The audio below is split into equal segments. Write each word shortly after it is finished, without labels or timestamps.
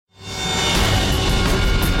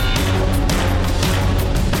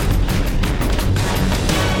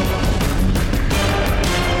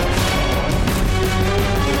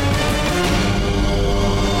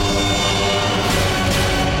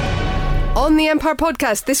the Empire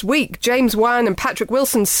podcast this week, James Wan and Patrick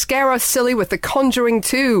Wilson scare us silly with the Conjuring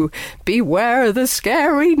 2. Beware the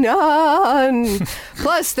scary nun.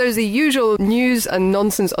 Plus, there's the usual news and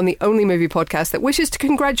nonsense on the only movie podcast that wishes to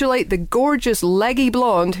congratulate the gorgeous leggy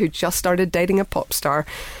blonde who just started dating a pop star.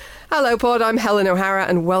 Hello, Pod. I'm Helen O'Hara,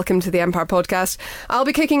 and welcome to the Empire podcast. I'll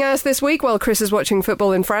be kicking ass this week while Chris is watching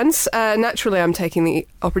football in France. Naturally, I'm taking the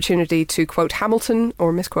opportunity to quote Hamilton,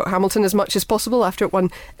 or misquote Hamilton, as much as possible after it won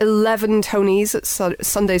 11 Tonys at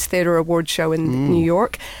Sunday's Theatre Awards show in New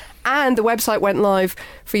York. And the website went live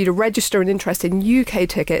for you to register an interest in UK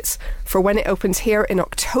tickets for when it opens here in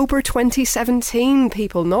October 2017.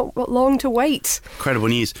 People, not long to wait. Incredible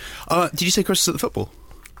news. Did you say Chris is at the football?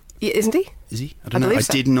 Isn't he? Is he? I don't know. I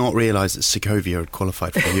did not realise that Segovia had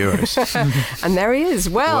qualified for the Euros. And there he is.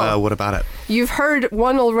 Well, what about it? You've heard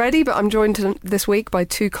one already, but I'm joined this week by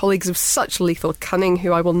two colleagues of such lethal cunning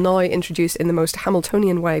who I will now introduce in the most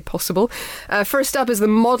Hamiltonian way possible. First up is the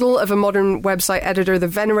model of a modern website editor, the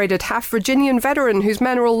venerated half-Virginian veteran whose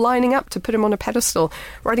men are all lining up to put him on a pedestal,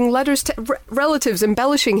 writing letters to relatives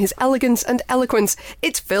embellishing his elegance and eloquence.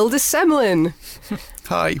 It's Phil de Semlin.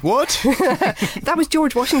 Hi, what? That was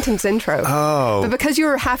George Washington's intro. Oh. But because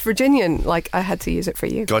you're half Virginian, I had to use it for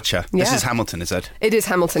you. Gotcha. Yeah. This is Hamilton, is it? It is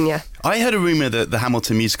Hamilton, yeah. I heard a rumour that the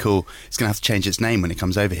Hamilton musical is going to have to change its name when it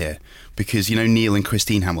comes over here because, you know, Neil and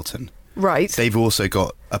Christine Hamilton? Right. They've also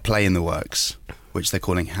got a play in the works, which they're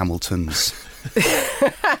calling Hamiltons.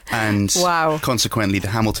 And wow. Consequently, the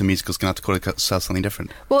Hamilton musical is going to have to call itself something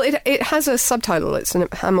different. Well, it has a subtitle. It's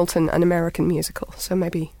Hamilton, an American musical. So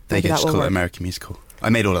maybe they that just will call work. it American musical. I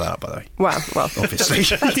made all of that up, by the way. Well, obviously.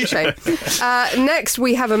 That's a shame. Next,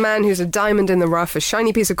 we have a man who's a diamond in the rough, a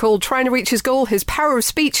shiny piece of coal, trying to reach his goal, his power of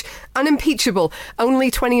speech, unimpeachable. Only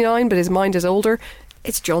 29, but his mind is older.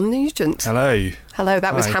 It's John Nugent. Hello,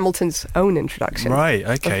 that was Hamilton's own introduction. Right,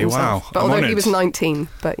 okay, wow. But although he was 19,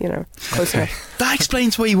 but, you know, close enough. That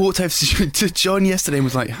explains why you walked over to John yesterday and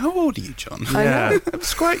was like, how old are you, John? I know. It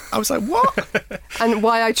was great. I was like, what? And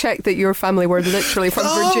why I checked that your family were literally from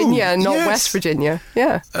Virginia, not West Virginia.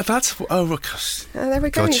 Yeah. Gosh. There we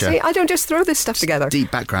go. Gotcha. You see, I don't just throw this stuff together.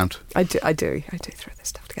 Deep background. I do throw this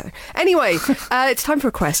stuff together. Anyway, it's time for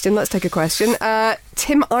a question. Let's take a question.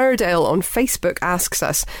 Tim Iredale on Facebook asks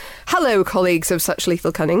us, hello, colleagues of such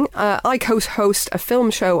lethal cunning. I co-host a film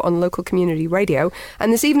show on local community radio,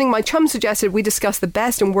 and this evening my chum suggested we discuss the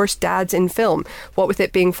best and worst dads in film, what with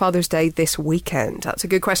it being Father's Day this weekend. That's a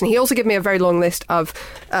good question. He also gave me a very long list of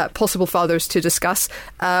possible fathers to discuss,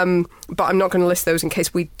 but I'm not going to list those in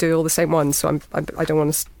case we do all the same ones, so I don't want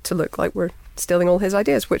us to look like we're stealing all his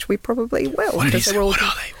ideas, which we probably will. What are they?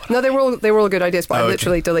 They were all good ideas, but I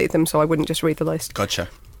literally deleted them, so I wouldn't just read the list. Gotcha.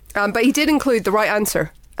 But he did include the right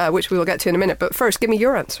answer, which we will get to in a minute. But first, give me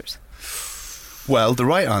your answers. Well, the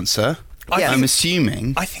right answer, I'm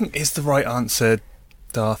assuming... I think is the right answer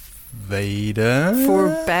Darth Vader. For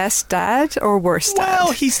best dad or worst dad?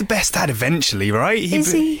 Well, he's the best dad eventually, right?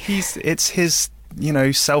 Is he? It's his,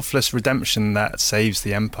 selfless redemption that saves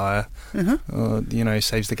the Empire. Or,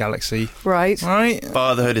 saves the galaxy. Right.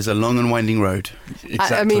 Fatherhood is a long and winding road.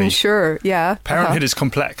 Exactly. I mean, sure, yeah. Parenthood is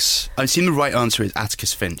complex. I assume the right answer is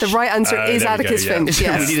Atticus Finch. The right answer is Atticus Finch,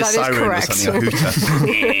 yes. We need a siren correct. or something, a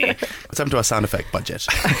hooter. What's happened to our sound effect budget?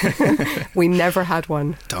 We never had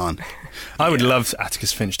one. Darn. I would love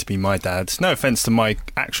Atticus Finch to be my dad. No offence to my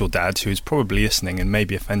actual dad, who's probably listening and may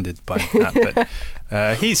be offended by that,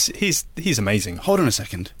 but he's amazing. Hold on a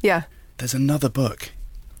second. Yeah. There's another book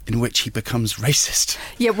in which he becomes racist.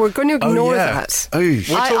 Yeah, we're going to ignore that. We're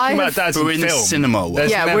talking about dads in film. Cinema.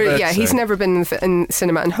 He's never been in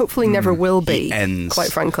cinema and hopefully never will be. He ends.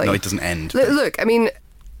 Quite frankly. No, it doesn't end. Look, I mean,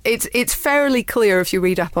 it's fairly clear if you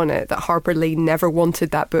read up on it that Harper Lee never wanted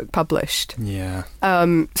that book published. Yeah.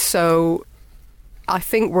 So I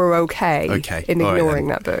think we're okay in ignoring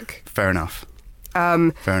that book. Fair enough. Fair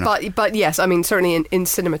enough. But yes, I mean, certainly in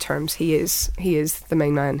cinema terms, he is the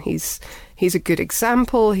main man. He's a good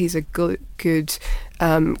example. He's a good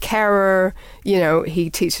carer. He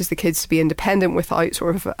teaches the kids to be independent without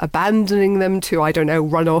sort of abandoning them to, I don't know,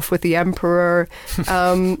 run off with the emperor.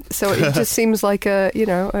 So it just seems like a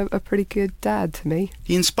pretty good dad to me.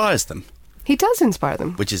 He inspires them. He does inspire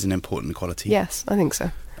them. Which is an important quality. Yes, I think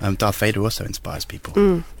so. Darth Vader also inspires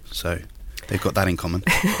people. So they've got that in common.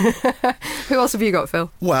 Who else have you got,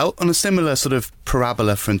 Phil? Well, on a similar sort of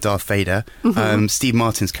parabola from Darth Vader, Steve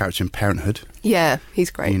Martin's character in Parenthood. Yeah,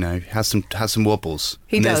 he's great. Has some wobbles.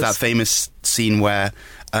 He does. There's that famous scene where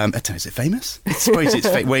I don't know, is it famous? I suppose it's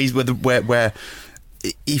where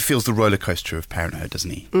he feels the roller coaster of parenthood, doesn't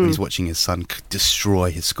he? When he's watching his son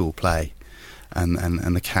destroy his school play.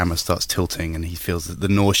 and the camera starts tilting, and he feels the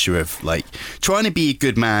nausea of like trying to be a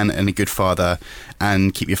good man and a good father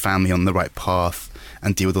and keep your family on the right path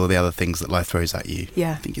and deal with all the other things that life throws at you.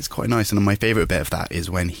 Yeah. I think it's quite nice. And my favourite bit of that is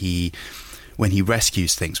when he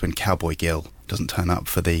rescues things, when Cowboy Gil doesn't turn up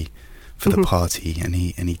for the party, and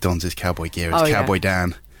he dons his cowboy gear as Cowboy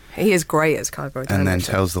Dan. He is great as Cowboy Dan. And then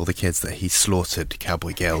tells all the kids that he slaughtered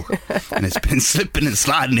Cowboy Gil and it's been slipping and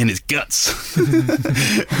sliding in his guts.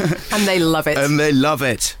 And they love it.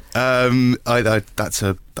 That's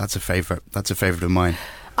a favourite. That's a favourite of mine.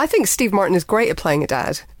 I think Steve Martin is great at playing a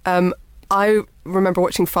dad. I remember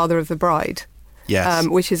watching Father of the Bride. Yes.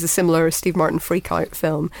 Which is a similar Steve Martin freak-out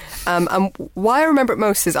film. And why I remember it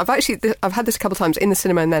most is I've had this a couple of times in the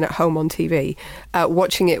cinema and then at home on TV,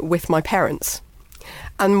 watching it with my parents.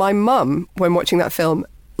 And my mum, when watching that film,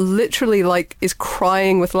 literally is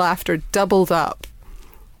crying with laughter, doubled up,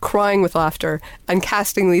 crying with laughter, and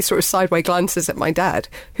casting these sort of sideway glances at my dad,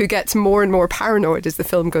 who gets more and more paranoid as the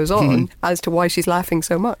film goes on as to why she's laughing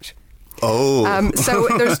so much. Oh. So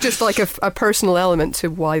there's just a personal element to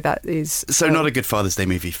why that is. So not a good Father's Day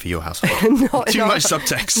movie for your household. Too much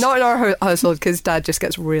subtext. Not in our household, because Dad just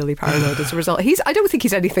gets really paranoid as a result. I don't think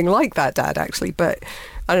he's anything like that Dad, actually, but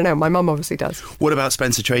I don't know. My mum obviously does. What about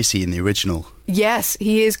Spencer Tracy in the original? Yes,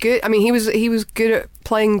 he is good. I mean, he was good at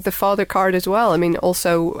playing the father card as well. I mean,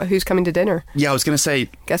 also, Who's Coming to Dinner? Yeah, I was going to say.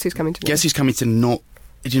 Guess Who's Coming to Dinner? Guess Who's Coming to not.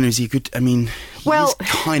 Is he good? I mean, he's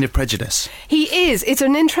kind of prejudiced. He is. It's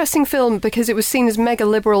an interesting film because it was seen as mega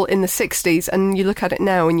liberal in the 60s, and you look at it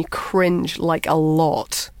now and you cringe a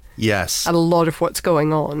lot. Yes. At a lot of what's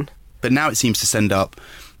going on. But now it seems to send up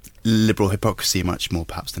liberal hypocrisy much more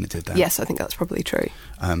perhaps than it did then. Yes, I think that's probably true.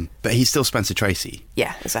 But he's still Spencer Tracy.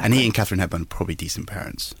 Yeah, exactly. And he and Katharine Hepburn are probably decent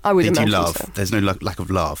parents. I would imagine so. There's no lack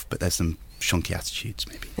of love, but there's some shonky attitudes,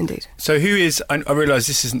 maybe. Indeed. So who is... I realise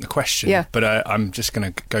this isn't the question, yeah. but I'm just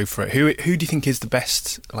going to go for it. Who do you think is the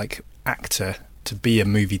best actor to be a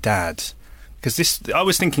movie dad? Because I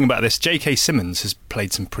was thinking about this. J.K. Simmons has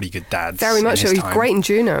played some pretty good dads. Very much so. He's great in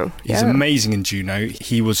Juno. He's amazing in Juno.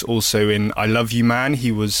 He was also in I Love You Man.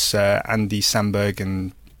 He was Andy Samberg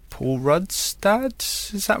and Paul Rudd's dad.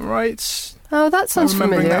 Is that right? Oh, that sounds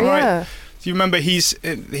familiar. That right? Yeah. Do you remember he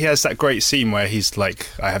has that great scene where he's like,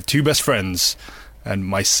 I have two best friends, and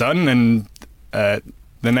my son and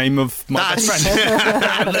the name of my best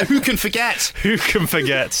friend. Who can forget? Who can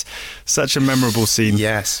forget? Such a memorable scene.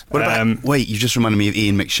 Yes. What about, wait, you just reminded me of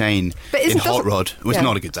Ian McShane in Hot Rod, who was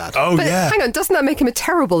not a good dad. Oh, but yeah. Hang on, doesn't that make him a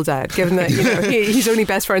terrible dad, given that he's only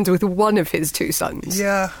best friends with one of his two sons?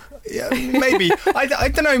 Yeah, maybe. I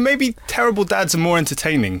don't know, maybe terrible dads are more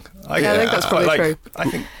entertaining. I think that's probably true. I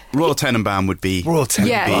think Royal Tenenbaum would be... Royal Tenenbaum.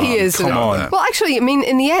 Yeah, he is. Come on. Well, actually, I mean,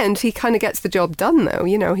 in the end, he kind of gets the job done, though.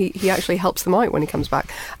 He actually helps them out when he comes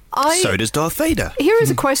back. So does Darth Vader. Here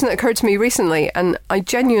is a question that occurred to me recently, and I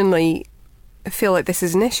genuinely feel like this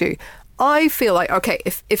is an issue. I feel like, okay,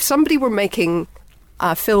 if somebody were making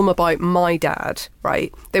a film about my dad,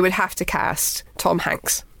 right, they would have to cast Tom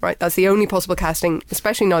Hanks, right? That's the only possible casting,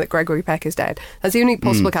 especially now that Gregory Peck is dead. That's the only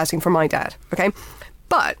possible casting for my dad, okay?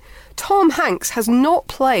 But Tom Hanks has not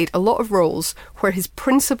played a lot of roles where his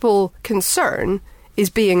principal concern is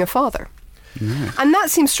being a father. Yeah. And that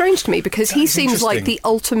seems strange to me because he seems like the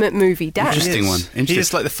ultimate movie dad. Interesting one. He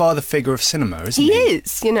is like the father figure of cinema, isn't he? He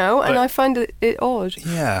is, and I find it odd.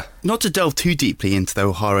 Yeah. Not to delve too deeply into the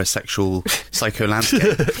O'Hara sexual psycho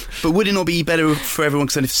landscape, but would it not be better for everyone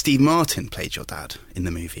if Steve Martin played your dad in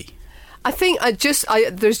the movie? I think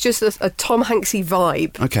there's just a Tom Hanksy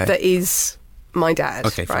vibe that is my dad.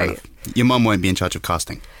 Okay, fair right? enough. Your mum won't be in charge of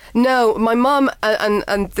casting. No, my mum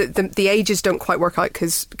and the ages don't quite work out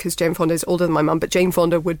because Jane Fonda is older than my mum, but Jane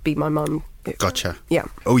Fonda would be my mum. Gotcha. Yeah.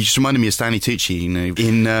 Oh, you just reminded me of Stanley Tucci,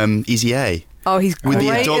 in Easy A. Oh, he's with great the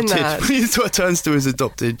adopted. in that. He turns to his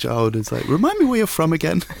adopted child and is like, "Remind me where you're from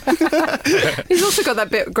again." He's also got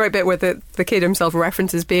that great bit where the kid himself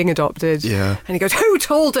references being adopted. Yeah. And he goes, "Who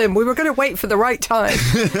told him? We were going to wait for the right time,"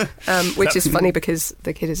 which is funny because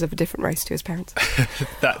the kid is of a different race to his parents.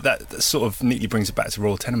 That sort of neatly brings it back to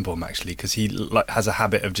Royal Tenenbaum, actually, because he has a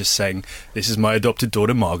habit of just saying, "This is my adopted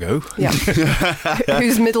daughter, Margot." Yeah.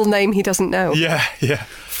 Whose middle name he doesn't know. Yeah.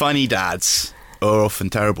 Funny dads are often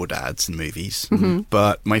terrible dads in movies,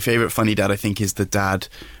 but my favourite funny dad, I think, is the dad.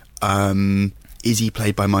 Is he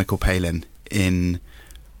played by Michael Palin in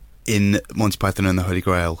Monty Python and the Holy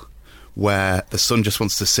Grail, where the son just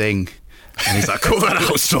wants to sing, And he's like, cut that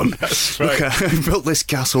out, son. That's right. Look, I built this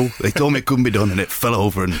castle. They told me it couldn't be done, and it fell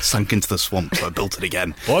over and sank into the swamp, so I built it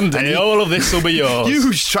again. One day, all of this will be yours.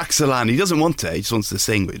 Huge tracts of land. He doesn't want it. He just wants to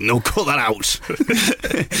sing. But no, cut that out.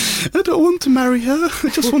 I don't want to marry her. I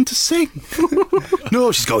just want to sing.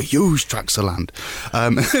 No, she's got huge tracts of land.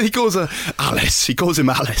 He calls her Alice. He calls him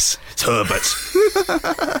Alice. It's Herbert.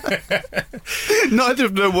 Neither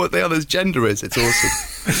of them know what the other's gender is. It's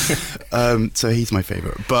awesome. So he's my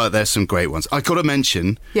favourite. But there's some great ones. I got to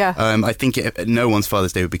mention, I think no one's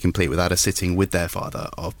Father's Day would be complete without a sitting with their father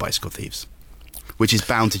of Bicycle Thieves, which is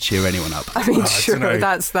bound to cheer anyone up. I mean, sure,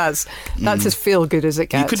 that's as feel good as it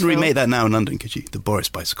gets. You couldn't remake that now in London, could you? The Boris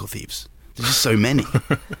Bicycle Thieves. There's just so many.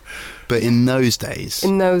 But in those days,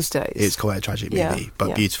 it's quite a tragic movie,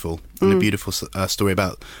 but beautiful, and a beautiful story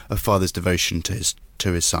about a father's devotion to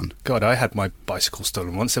his son. God, I had my bicycle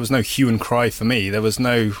stolen once. There was no hue and cry for me. There was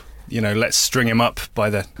no, let's string him up by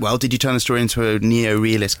the... Well, did you turn the story into a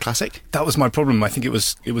neo-realist classic? That was my problem. I think it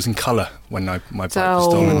was in colour when my bike was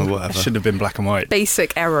stolen. Or whatever. It should have been black and white.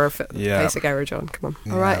 Basic error, John. Come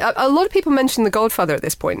on. All right. A lot of people mention The Godfather at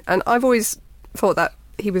this point, and I've always thought that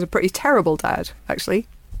he was a pretty terrible dad, actually.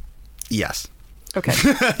 Yes. Okay.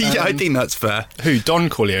 Yeah, I think that's fair. Who, Don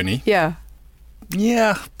Corleone? Yeah.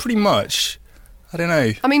 Yeah, pretty much. I don't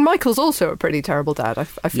know. I mean, Michael's also a pretty terrible dad, I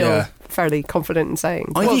feel fairly confident in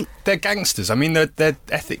saying. I think they're gangsters. I mean, they're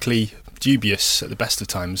ethically dubious at the best of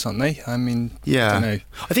times, aren't they? I mean, I don't know.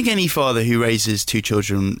 I think any father who raises two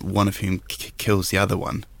children, one of whom kills the other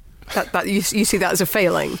one... That you see that as a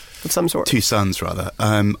failing of some sort? Two sons, rather.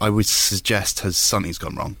 I would suggest something's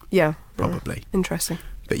gone wrong. Yeah. Probably. Interesting.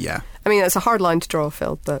 But yeah. I mean, that's a hard line to draw,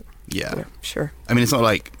 Phil, but... Yeah. Sure. I mean, it's not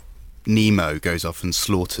like Nemo goes off and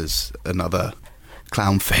slaughters another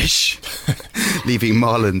clownfish, leaving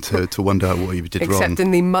Marlin to wonder what he did wrong. Except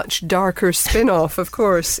in the much darker spin-off, of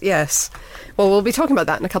course, yes. Well, we'll be talking about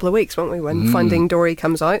that in a couple of weeks, won't we, when Finding Dory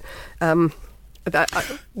comes out.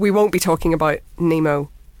 We won't be talking about Nemo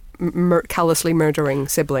callously murdering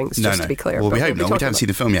siblings, just to be clear. Well, we hope not. We haven't seen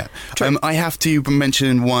the film yet. I have to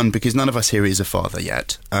mention one, because none of us here is a father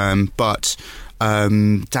yet, but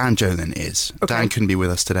Dan Jolin is. Okay. Dan couldn't be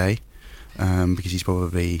with us today, because he's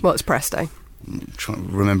probably... Well, it's press day.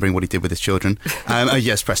 Remembering what he did with his children.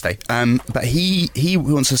 Yes, press day. But he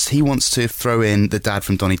wants to throw in the dad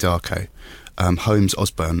from Donnie Darko, Holmes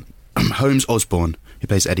Osborne, who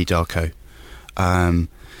plays Eddie Darko. And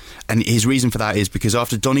his reason for that is because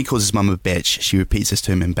after Donnie calls his mum a bitch, she repeats this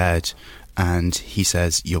to him in bed, and he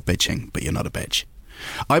says, "You're bitching, but you're not a bitch."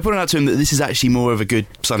 I pointed out to him that this is actually more of a good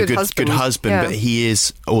son, good husband, but he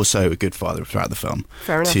is also a good father throughout the film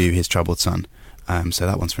to his troubled son. So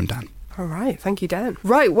that one's from Dan. All right, thank you, Dan.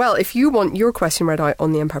 Right, well, if you want your question read out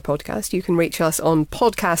on the Empire Podcast, you can reach us on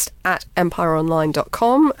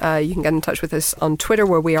podcast@empireonline.com. You can get in touch with us on Twitter,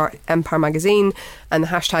 where we are Empire Magazine, and the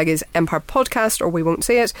hashtag is Empire Podcast, or we won't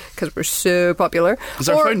see it because we're so popular. Is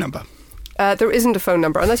there a phone number? There isn't a phone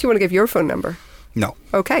number, unless you want to give your phone number. No.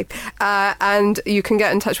 Okay. And you can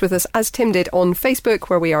get in touch with us, as Tim did, on Facebook,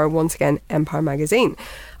 where we are, once again, Empire Magazine.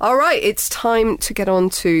 All right, it's time to get on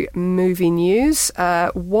to movie news.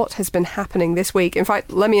 What has been happening this week? In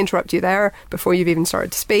fact, let me interrupt you there before you've even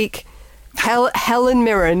started to speak. Helen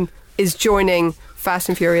Mirren is joining Fast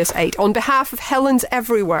and Furious 8 on behalf of Helens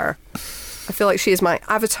everywhere. I feel like she is my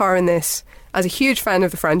avatar in this. As a huge fan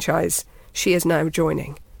of the franchise, she is now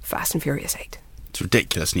joining Fast and Furious 8. It's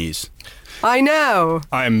ridiculous news. I know.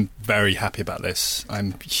 I'm very happy about this.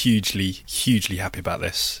 I'm hugely, hugely happy about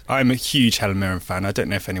this. I'm a huge Helen Mirren fan. I don't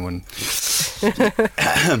know if anyone...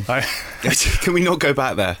 Can we not go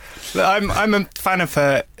back there? I'm a fan of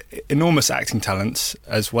her enormous acting talents,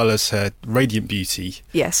 as well as her radiant beauty.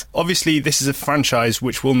 Yes. Obviously, this is a franchise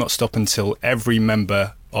which will not stop until every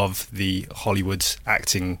member of the Hollywood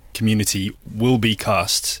acting community will be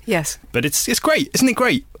cast. Yes. But it's great. Isn't it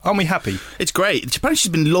great? Aren't we happy? It's great. Apparently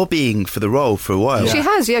she's been lobbying for the role for a while. She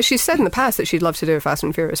has, yeah. She's said in the past that she'd love to do a Fast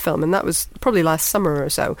and Furious film, and that was probably last summer or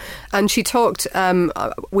so. And she talked,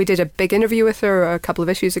 we did a big interview with her a couple of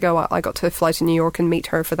issues ago. I got to fly to New York and meet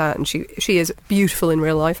her for that, and she is beautiful in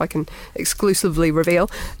real life, I can exclusively reveal.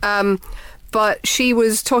 But she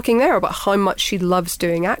was talking there about how much she loves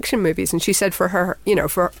doing action movies, and she said for her,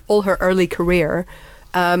 for all her early career,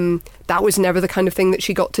 that was never the kind of thing that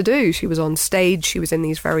she got to do. She was on stage, she was in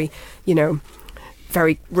these very,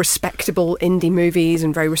 very respectable indie movies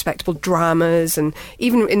and very respectable dramas, and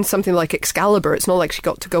even in something like Excalibur, it's not like she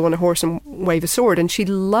got to go on a horse and wave a sword, and she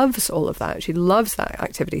loves all of that. She loves that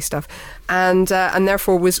activity stuff, and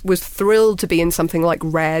therefore was thrilled to be in something like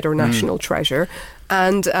Red or National Treasure.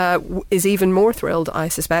 and is even more thrilled, I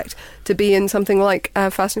suspect, to be in something like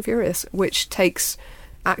Fast and Furious, which takes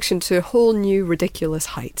action to whole new ridiculous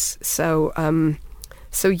heights.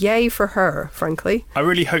 So yay for her, frankly. I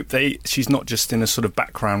really hope she's not just in a sort of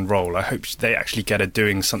background role. I hope they actually get her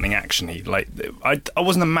doing something actiony. Like, I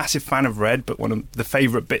wasn't a massive fan of Red, but one of the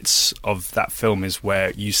favourite bits of that film is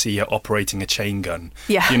where you see her operating a chain gun.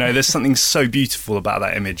 Yeah. You know, there's something so beautiful about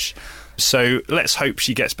that image. So let's hope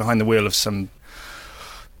she gets behind the wheel of some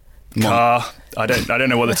car. I don't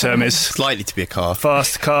know what the term is. It's likely to be a car.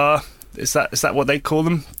 Fast car. Is that what they call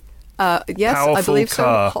them? Yes, Powerful I believe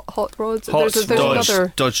car. so. Hot rods. Hot There's Dodge,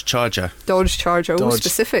 another Dodge Charger. Dodge Charger. Oh,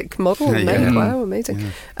 specific model. Yeah. Wow,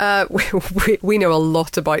 amazing. Yeah. We know a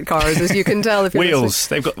lot about cars, as you can tell. If you're Wheels.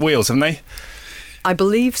 listening. They've got wheels, haven't they? I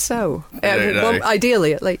believe so. Well,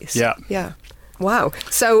 ideally, at least. Yeah. Yeah. Wow.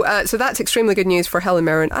 So that's extremely good news for Helen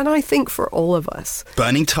Mirren, and I think for all of us.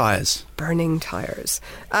 Burning tyres. Burning tyres.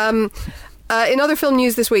 In other film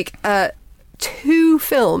news this week, 2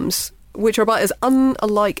 films which are about as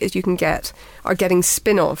unalike as you can get are getting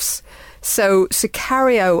spin-offs. So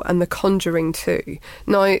Sicario and The Conjuring 2.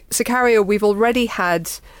 Now, Sicario, we've already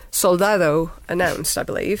had Soldado announced, I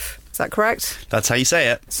believe. Is that correct? That's how you say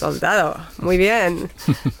it. Soldado. Muy bien.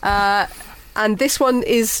 And this one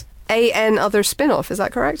is another spin-off, is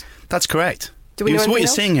that correct? That's correct. Do we know What anything you're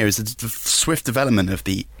else? seeing here is the swift development of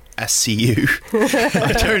the SCU.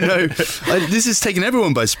 I don't know. This has taken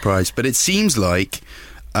everyone by surprise, but it seems like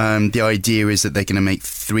the idea is that they're going to make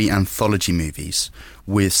 3 anthology movies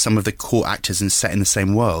with some of the core actors and set in the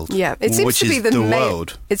same world. Yeah, it seems which to be is the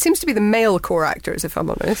world. It seems to be the male core actors, if I'm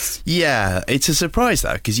honest. Yeah, it's a surprise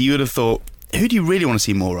though, because you would have thought, who do you really want to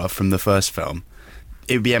see more of from the first film?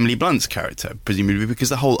 It would be Emily Blunt's character, presumably, because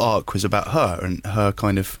the whole arc was about her and her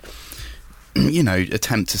kind of,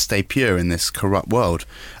 attempt to stay pure in this corrupt world.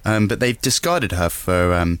 But they've discarded her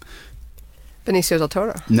for Benicio del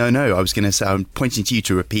Toro. No, I was going to say, I'm pointing to you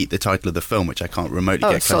to repeat the title of the film, which I can't remotely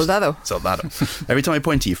get close Soldado. Soldado. Every time I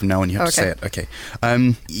point to you from now on, you have to say it. Okay.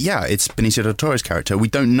 It's Benicio del Toro's character. We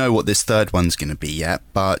don't know what this third one's going to be yet,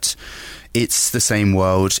 but it's the same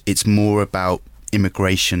world. It's more about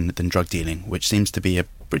immigration than drug dealing, which seems to be a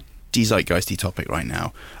pretty zeitgeisty topic right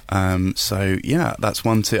now. That's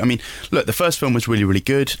one too. I mean, look, the first film was really, really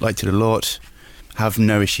good. Liked it a lot. Have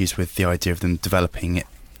no issues with the idea of them developing it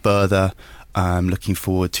further. Looking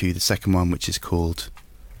forward to the second one, which is called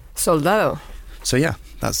Soldado. So yeah,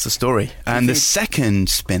 that's the story. And the second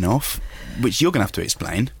spin-off, which you're going to have to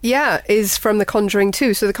explain. Yeah, is from The Conjuring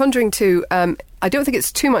 2. So The Conjuring 2, I don't think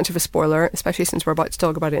it's too much of a spoiler, especially since we're about to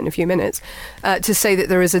talk about it in a few minutes, to say that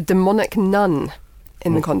there is a demonic nun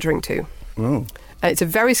in The Conjuring 2. Oh. It's a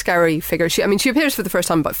very scary figure. She appears for the first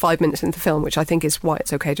time about 5 minutes into the film, which I think is why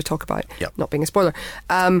it's okay to talk about, not being a spoiler.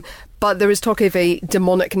 But there is talk of a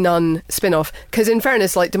demonic nun spin-off, because in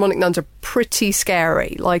fairness, like, demonic nuns are pretty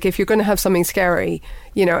scary. Like, if you're going to have something scary,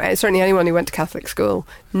 certainly anyone who went to Catholic school,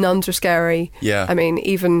 nuns are scary. Yeah. I mean,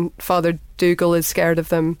 even Father Dougal is scared of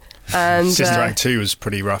them. And Sister Act 2 was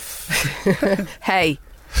pretty rough. Hey,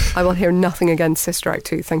 I will hear nothing against Sister Act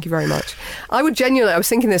 2, thank you very much. I was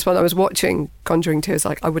thinking this when I was watching Conjuring 2, it's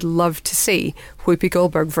like, I would love to see Whoopi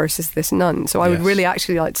Goldberg versus this nun, so I would really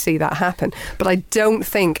actually like to see that happen, but I don't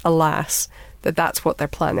think, alas, that that's what they're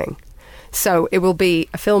planning. So it will be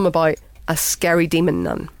a film about a scary demon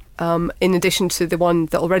nun, in addition to the one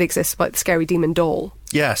that already exists about the scary demon doll.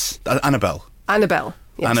 Yes, Annabelle.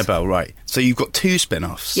 Yes. Annabelle, right. So you've got 2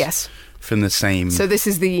 spin-offs. Yes. From the same... So this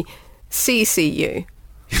is the CCU.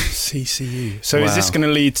 CCU. So is this going to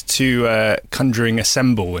lead to Conjuring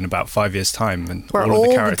Assemble in about 5 years' time? And where all of the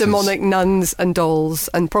the characters demonic nuns and dolls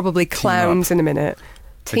and probably clowns in a minute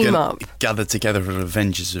team up. Gathered together for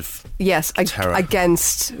Avengers of Terror.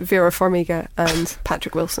 Against Vera Farmiga and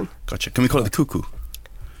Patrick Wilson. Gotcha. Can we call it the Cuckoo?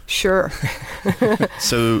 Sure.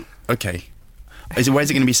 So, okay. Where's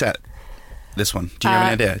it going to be set? This one. Do you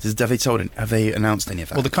have any idea? Have they announced any of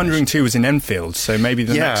that? Well, The Conjuring 2 was in Enfield, so maybe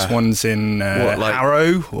the next one's in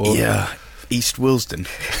Harrow? Or East Willesden.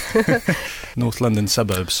 North London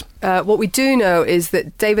suburbs. What we do know is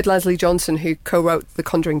that David Leslie Johnson, who co-wrote The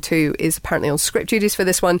Conjuring 2, is apparently on script duties for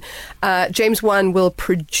this one. James Wan will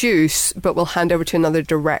produce, but will hand over to another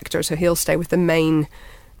director, so he'll stay with the main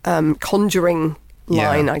Conjuring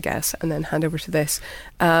line, I guess, and then hand over to this.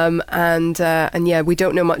 We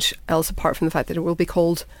don't know much else apart from the fact that it will be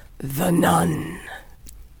called The Nun.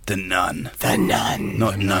 The Nun. The Nun.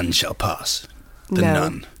 Not None Shall Pass. The No.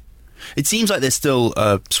 Nun. It seems like there's still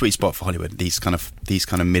a sweet spot for Hollywood. These kind of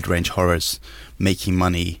mid-range horrors making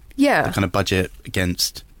money. Yeah. The kind of budget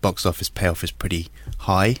against box office payoff is pretty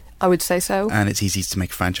high, I would say so. and it's easy to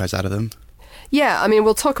make a franchise out of them. Yeah, I mean,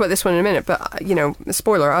 we'll talk about this one in a minute, but,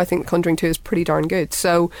 spoiler, I think Conjuring 2 is pretty darn good.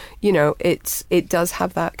 So, it does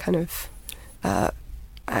have that kind of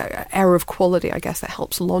air of quality, I guess, that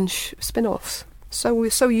helps launch spin-offs. So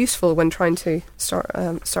useful when trying to start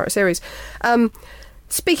a series.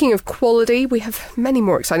 Speaking of quality, we have many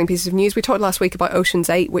more exciting pieces of news. We talked last week about Ocean's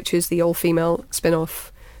 8, which is the all-female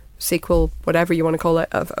spin-off sequel, whatever you want to call it,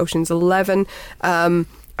 of Ocean's 11.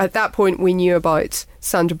 At that point, we knew about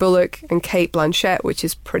Sandra Bullock and Cate Blanchett, which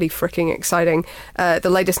is pretty freaking exciting. The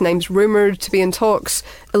latest names rumoured to be in talks,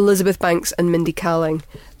 Elizabeth Banks and Mindy Kaling.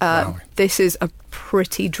 Wow. This is a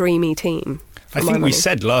pretty dreamy team. I think we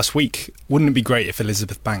said last week, wouldn't it be great if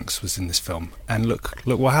Elizabeth Banks was in this film? And look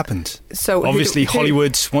what happened. So obviously,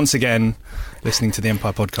 Hollywood, once again, listening to the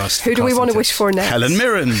Empire podcast. Who do we want to wish for next? Helen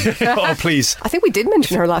Mirren. Oh, please. I think we did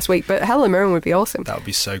mention her last week, but Helen Mirren would be awesome. That would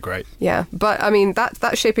be so great. Yeah, but I mean,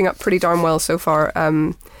 that's shaping up pretty darn well so far.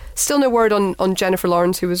 Still no word on Jennifer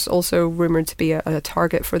Lawrence, who was also rumoured to be a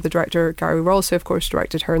target for the director Gary Ross, who of course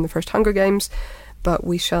directed her in the first Hunger Games. But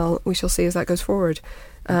we shall see as that goes forward.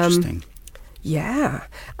 Interesting. Yeah.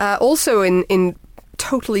 Also in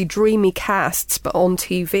totally dreamy casts, but on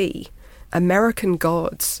TV, American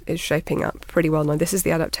Gods is shaping up pretty well. Now, this is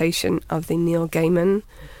the adaptation of the Neil Gaiman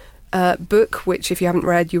book, which if you haven't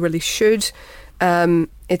read, you really should.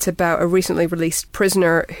 It's about a recently released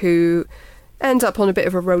prisoner who ends up on a bit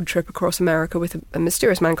of a road trip across America with a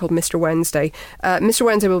mysterious man called Mr. Wednesday. Mr.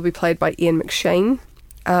 Wednesday will be played by Ian McShane.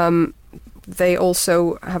 They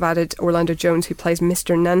also have added Orlando Jones, who plays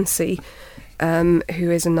Mr. Nancy,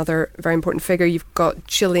 who is another very important figure. You've got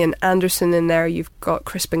Gillian Anderson in there. You've got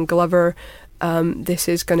Crispin Glover. This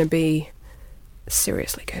is going to be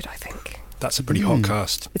seriously good, I think. That's a pretty hot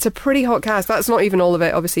cast. It's a pretty hot cast. That's not even all of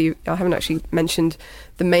it. Obviously, I haven't actually mentioned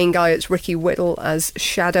the main guy. It's Ricky Whittle as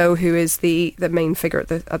Shadow, who is the main figure at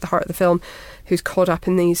the heart of the film, who's caught up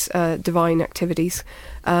in these divine activities.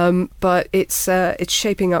 But it's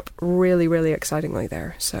shaping up really, really excitingly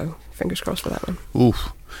there. So fingers crossed for that one.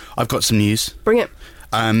 Oof. I've got some news. Bring it.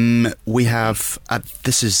 We have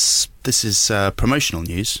this is promotional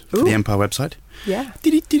news for the Empire website. Yeah.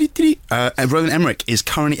 Roland Emmerich is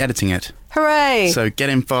currently editing it. Hooray! So get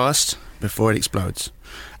in fast before it explodes.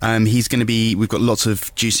 He's going to be. We've got lots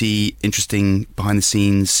of juicy, interesting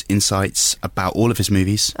behind-the-scenes insights about all of his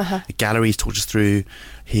movies. A gallery talks us through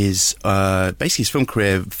his basically his film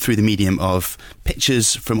career through the medium of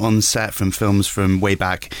pictures from on set, from films from way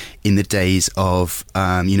back in the days of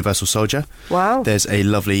Universal Soldier. Wow! There's a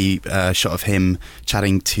lovely shot of him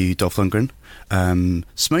chatting to Dolph Lundgren.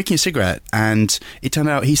 Smoking a cigarette, and it turned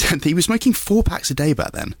out he was smoking 4 packs a day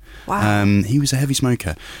back then. Wow. He was a heavy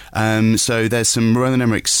smoker. So there's some Roland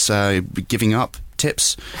Emmerich's giving up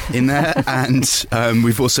tips in there, and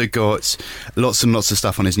we've also got lots and lots of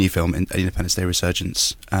stuff on his new film, Independence Day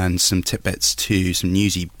Resurgence, and some tidbits too, some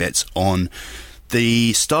newsy bits on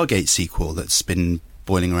the Stargate sequel that's been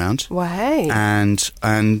boiling around. Well, hey. And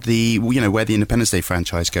the where the Independence Day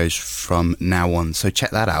franchise goes from now on. So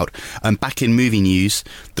check that out. Back in movie news,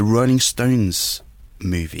 the Rolling Stones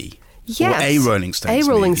movie. Yes. Or a Rolling Stones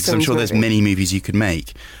Rolling movie. Stones I'm sure there's movie. many movies you could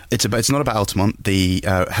make. It's not about Altamont, the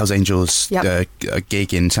Hells Angels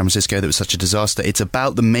gig in San Francisco that was such a disaster. It's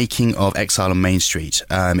about the making of Exile on Main Street.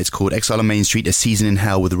 It's called Exile on Main Street, A Season in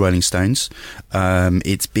Hell with the Rolling Stones.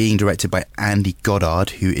 It's being directed by Andy Goddard,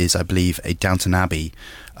 who is, I believe, a Downton Abbey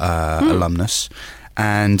alumnus.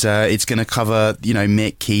 And it's going to cover,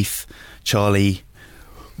 Mick, Keith, Charlie,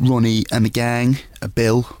 Ronnie and the gang,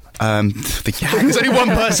 Bill. The gang. There's only one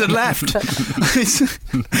person left.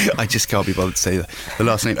 I just can't be bothered to say the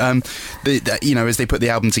last name. As they put the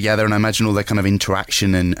album together, and I imagine all that kind of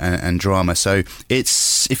interaction and drama. So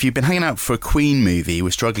if you've been hanging out for a Queen movie,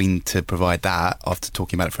 we're struggling to provide that after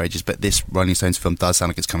talking about it for ages. But this Rolling Stones film does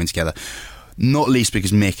sound like it's coming together. Not least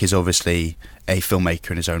because Mick is obviously a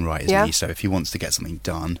filmmaker in his own right, isn't he? So if he wants to get something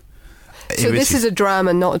done. So this is a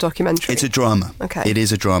drama, not a documentary? It's a drama. Okay. It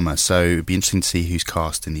is a drama, so it'd be interesting to see who's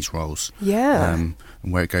cast in these roles. Yeah. And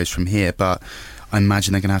where it goes from here. But I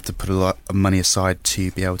imagine they're going to have to put a lot of money aside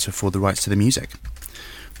to be able to afford the rights to the music.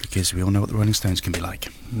 Because we all know what the Rolling Stones can be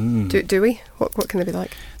like. Do we? What can they be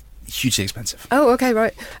like? Hugely expensive. Oh, okay,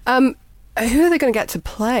 right. Who are they going to get to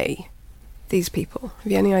play these people?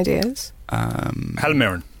 Have you any ideas? Helen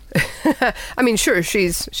Mirren. I mean, sure,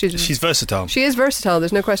 she's versatile. She is versatile,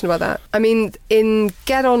 there's no question about that. I mean, in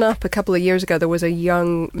Get On Up a couple of years ago, there was a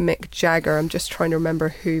young Mick Jagger. I'm just trying to remember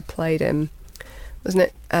who played him. Wasn't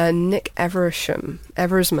it Nick Eversman?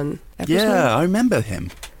 Yeah, I remember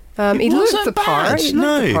him. He looked the part. Bad. He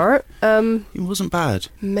looked the part. He wasn't bad.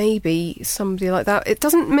 Maybe somebody like that. It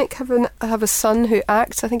doesn't Mick have a son who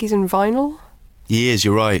acts? I think he's in Vinyl. He is,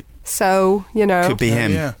 you're right. So, Could be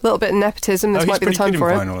him. A little bit of nepotism. This might be the time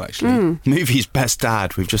for it. Vinyl, actually. Movie's best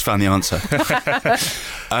dad. We've just found the answer.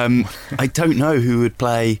 I don't know who would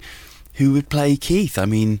play Keith. I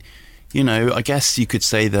mean, I guess you could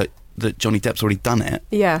say that Johnny Depp's already done it.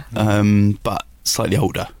 Yeah. But slightly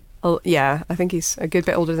older. Yeah, I think he's a good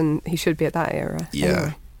bit older than he should be at that era.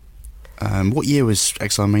 Yeah. Anyway. What year was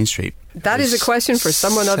Exile on Main Street? That is a question for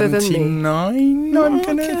someone other than me. 79. I'm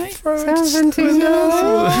gonna throw it.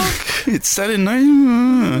 79. It's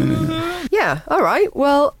 79. Yeah. All right.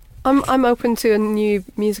 Well, I'm open to a new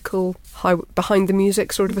musical behind the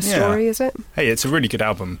music sort of a story. Is it? Hey, it's a really good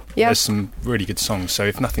album. Yeah. There's some really good songs. So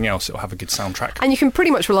if nothing else, it'll have a good soundtrack. And you can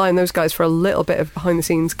pretty much rely on those guys for a little bit of behind the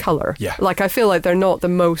scenes colour. Yeah. Like I feel like they're not the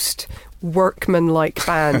most workman-like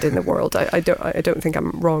band in the world. I don't think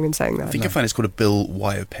I'm wrong in saying that. I think I find it's called a Bill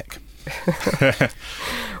Wyopic.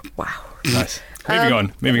 Wow. Nice. Moving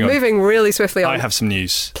on. Moving really swiftly on. I have some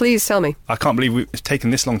news. Please tell me. I can't believe we've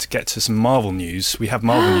taken this long to get to some Marvel news. We have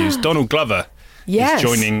Marvel news. Donald Glover is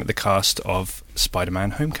joining the cast of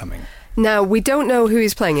Spider-Man Homecoming. Now, we don't know who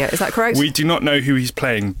he's playing yet, is that correct? We do not know who he's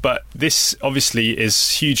playing, but this obviously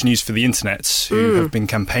is huge news for the internet, who have been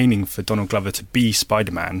campaigning for Donald Glover to be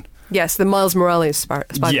Spider-Man. Yes, the Miles Morales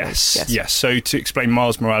Spider-Man. Yes. So to explain,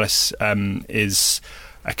 Miles Morales is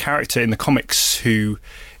a character in the comics who,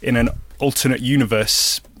 in an alternate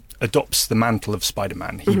universe, adopts the mantle of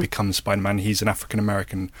Spider-Man. He becomes Spider-Man. He's an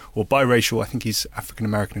African-American, or biracial. I think he's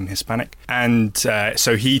African-American and Hispanic. And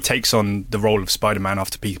so he takes on the role of Spider-Man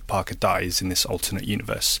after Peter Parker dies in this alternate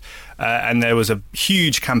universe. And there was a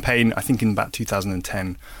huge campaign, I think in about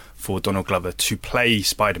 2010, for Donald Glover to play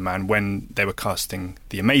Spider-Man when they were casting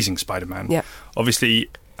The Amazing Spider-Man. Yeah. Obviously,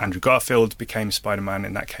 Andrew Garfield became Spider-Man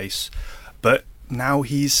in that case. But now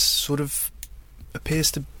he's sort of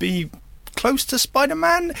appears to be close to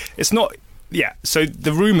Spider-Man. It's not... Yeah, so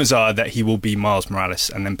the rumours are that he will be Miles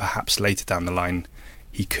Morales, and then perhaps later down the line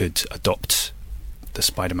he could adopt the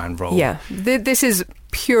Spider-Man role. Yeah, this is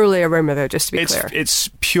purely a rumour, though, just to be clear. It's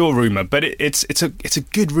pure rumour, but it's a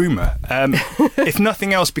good rumour. If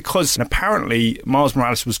nothing else, because apparently Miles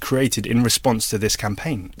Morales was created in response to this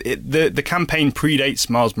campaign. The campaign predates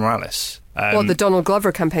Miles Morales. The Donald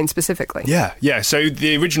Glover campaign specifically? Yeah. So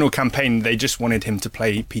the original campaign, they just wanted him to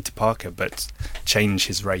play Peter Parker, but change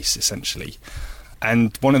his race, essentially.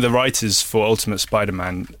 And one of the writers for Ultimate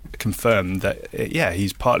Spider-Man confirmed that,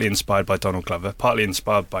 he's partly inspired by Donald Glover, partly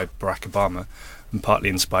inspired by Barack Obama, and partly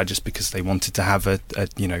inspired just because they wanted to have a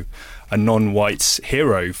non-white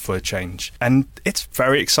hero for a change. And it's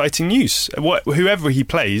very exciting news. Whoever he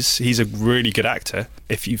plays, he's a really good actor.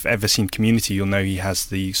 If you've ever seen Community, you'll know he has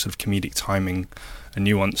the sort of comedic timing and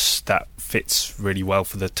nuance that fits really well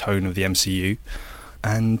for the tone of the MCU.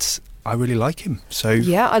 And I really like him. So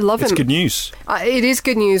yeah, I love him. It's good news. It is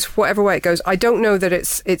good news, whatever way it goes. I don't know that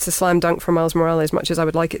it's a slam dunk for Miles Morales as much as I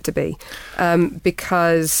would like it to be,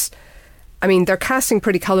 because I mean they're casting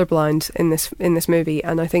pretty colourblind in this movie,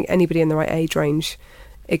 and I think anybody in the right age range,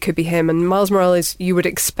 it could be him. And Miles Morales, you would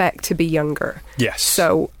expect to be younger. Yes.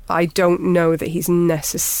 So I don't know that he's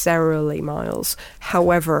necessarily Miles.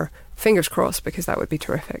 However, fingers crossed, because that would be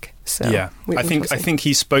terrific. So yeah, I think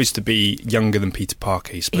he's supposed to be younger than Peter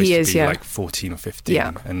Parker. He's supposed to be like 14 or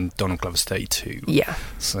 15, and Donald Glover's 32. Yeah,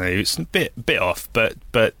 so it's a bit off,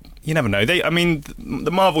 but you never know.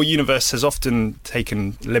 The Marvel universe has often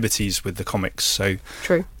taken liberties with the comics, so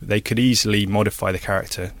true. They could easily modify the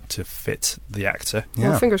character to fit the actor.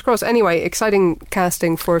 Well, fingers crossed. Anyway, exciting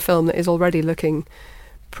casting for a film that is already looking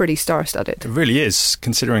pretty star-studded. It really is,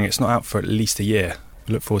 considering it's not out for at least a year.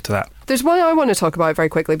 Look forward to that. There's one I want to talk about very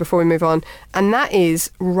quickly before we move on, and that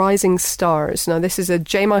is Rising Stars. Now, this is a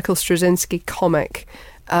J. Michael Straczynski comic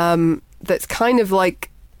that's kind of like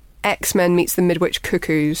X-Men meets the Midwich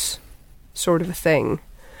Cuckoos sort of a thing.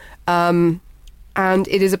 And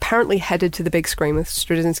it is apparently headed to the big screen with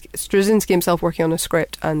Straczynski himself working on a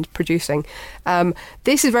script and producing.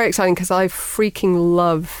 This is very exciting because I freaking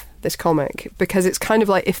love this comic, because it's kind of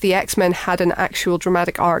like if the X-Men had an actual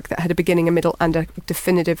dramatic arc that had a beginning, a middle and a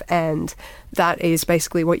definitive end. That is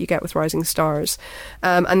basically what you get with Rising Stars.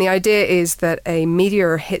 And the idea is that a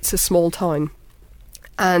meteor hits a small town,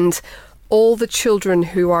 and all the children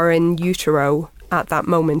who are in utero at that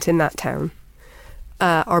moment in that town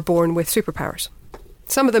are born with superpowers.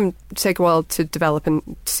 Some of them take a while to develop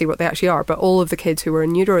and to see what they actually are, but all of the kids who were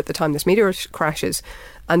in utero at the time this meteor crashes,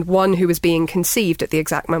 and one who was being conceived at the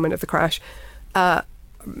exact moment of the crash,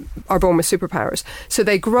 are born with superpowers. So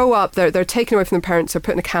they grow up, they're taken away from their parents, they're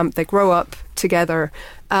put in a camp, they grow up together,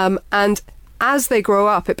 and as they grow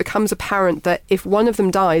up, it becomes apparent that if one of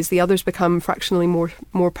them dies, the others become fractionally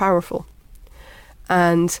more powerful.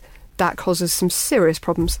 And that causes some serious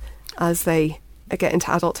problems as they get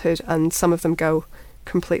into adulthood, and some of them go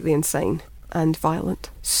completely insane and violent.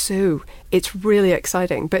 So it's really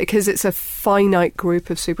exciting, but because it's a finite group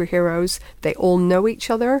of superheroes, they all know each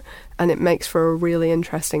other, and it makes for a really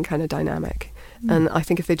interesting kind of dynamic. And I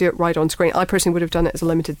think if they do it right on screen, I personally would have done it as a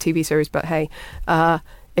limited TV series, but hey,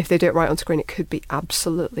 if they do it right on screen, it could be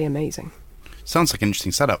absolutely amazing. Sounds like an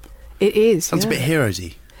interesting setup. It is. Sounds a bit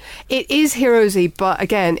Heroesy. It is Heroesy, but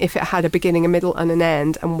again, if it had a beginning, a middle, and an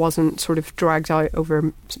end, and wasn't sort of dragged out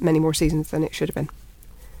over many more seasons than it should have been.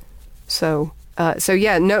 So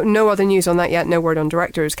yeah, no other news on that yet. No word on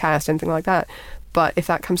directors, cast, anything like that. But if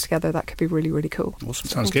that comes together, that could be really, really cool. Awesome.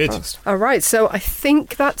 Sounds good. All right, so I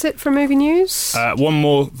think that's it for movie news. One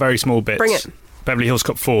more very small bit. Bring it. Beverly Hills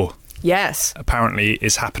Cop 4 Yes. apparently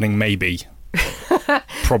is happening, maybe.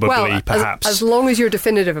 Probably, well, perhaps. As long as you're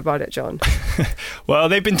definitive about it, John. Well,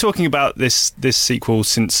 they've been talking about this sequel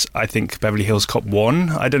since, I think, Beverly Hills Cop 1.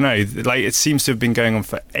 I don't know. Like, it seems to have been going on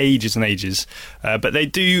for ages and ages. But they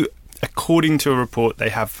do, according to a report, they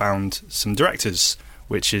have found some directors,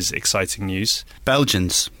 which is exciting news.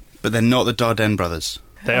 Belgians, but they're not the Dardenne brothers.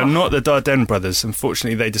 They are not the Dardenne brothers.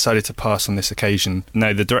 Unfortunately, they decided to pass on this occasion.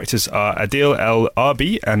 No, the directors are Adil El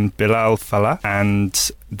Arbi and Bilal Fallah,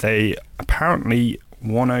 and they apparently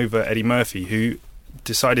won over Eddie Murphy, who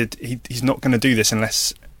decided he's not going to do this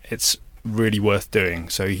unless it's really worth doing.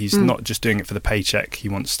 So he's not just doing it for the paycheck. He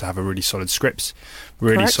wants to have a really solid script,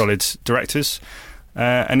 really solid directors.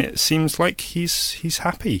 And it seems like he's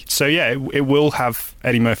happy. So yeah, it will have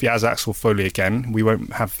Eddie Murphy as Axel Foley again. We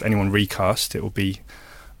won't have anyone recast. It will be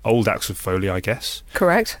old Axel Foley, I guess.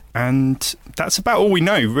 Correct. And that's about all we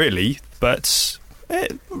know, really. But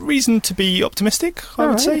reason to be optimistic, I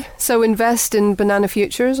would say. So invest in banana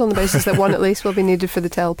futures on the basis that one at least will be needed for the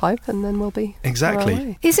tailpipe, and then we'll be exactly. Well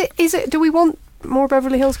away. Is it? Do we want more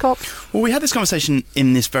Beverly Hills Cop? Well, we had this conversation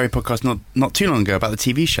in this very podcast not too long ago about the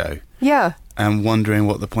TV show. Yeah. And wondering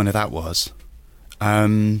what the point of that was. I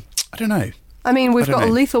don't know. I mean, we've got a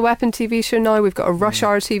Lethal Weapon TV show now. We've got a Rush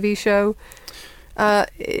Hour TV show.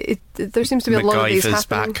 There seems to be a lot of these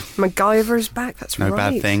happening. MacGyver's back. That's no right. No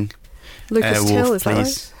bad thing. Lucas Till, is that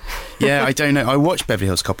right? Yeah, I don't know. I watched Beverly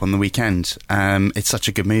Hills Cop on the weekend. It's such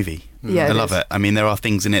a good movie. Yeah, I love it. I mean, there are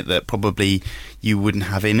things in it that probably you wouldn't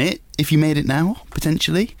have in it if you made it now,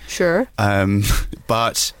 potentially. Sure.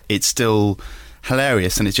 But it's still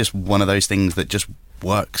hilarious, and it's just one of those things that just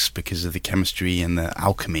works because of the chemistry and the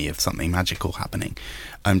alchemy of something magical happening.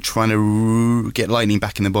 I'm trying to get lightning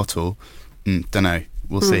back in the bottle. Don't know.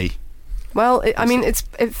 We'll see. Well,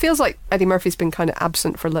 it feels like Eddie Murphy's been kind of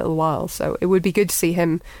absent for a little while, so it would be good to see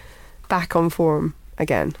him back on form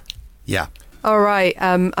again. Yeah. All right,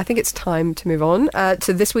 I think it's time to move on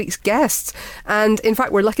to this week's guests. And in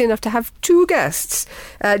fact, we're lucky enough to have two guests.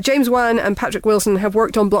 James Wan and Patrick Wilson have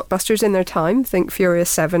worked on blockbusters in their time, think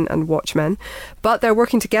Furious 7 and Watchmen. But they're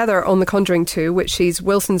working together on The Conjuring 2, which sees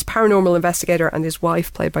Wilson's paranormal investigator and his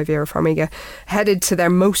wife, played by Vera Farmiga, headed to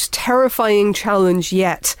their most terrifying challenge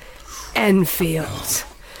yet, Enfield.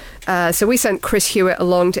 So we sent Chris Hewitt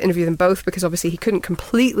along to interview them both because obviously he couldn't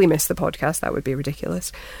completely miss the podcast. That would be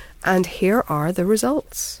ridiculous. And here are the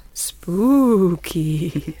results.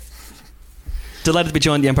 Spooky. Delighted to be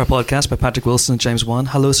joined on the Empire Podcast by Patrick Wilson and James Wan.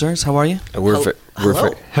 Hello, sirs. How are you?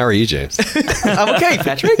 How are you, James? I'm okay,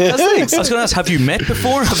 Patrick. How's things? I was going to ask, have you met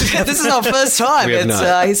before? This is our first time. We have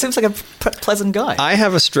not. He seems like a pleasant guy. I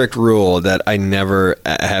have a strict rule that I never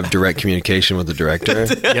have direct communication with the director.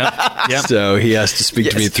 Yeah. So he has to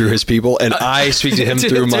speak to me through his people, and I speak to him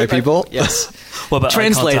through my people. Yes. What about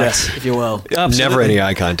translator, if you will? Absolutely. Never any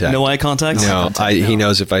eye contact. No eye contact? No. He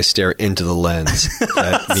knows if I stare into the lens,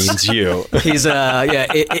 that means you. He's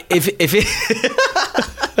if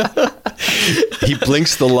he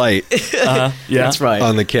blinks the light. That's right.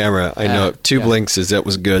 On the camera. I know. 2 blinks is that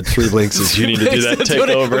was good. 3 blinks is you need to do that take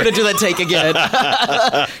over. We're going to do that take again.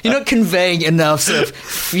 You're not conveying enough sort of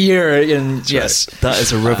fear. Yes. That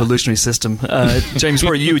is a revolutionary system. James,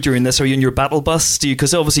 where are you during this? Are you in your battle bus?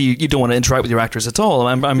 Because obviously you don't want to interact with your actors at all.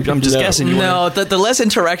 I'm just guessing. The less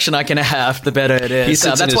interaction I can have, the better it is.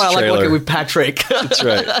 That's why I like working with Patrick. That's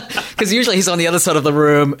right. Because usually he's on the other side of the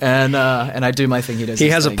room, and I do my thing. He does. He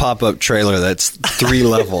has a pop-up trailer that's 3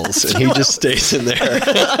 levels, and he just stays in there.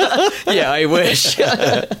 Yeah, I wish.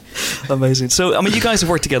 Amazing. So, I mean, you guys have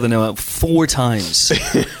worked together now 4 times.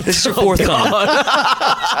 This is your 4th time.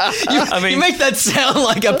 You make that sound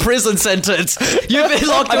like a prison sentence. You've been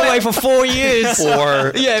locked away for 4 years.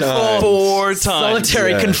 4 times. 4 times.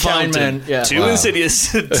 Solitary confinement. Yeah. 2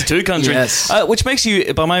 Insidious, 2 Conjuring. Yes. Which makes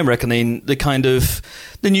you, by my reckoning, the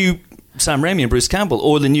new Sam Raimi and Bruce Campbell,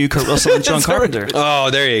 or the new Kurt Russell and John Carpenter.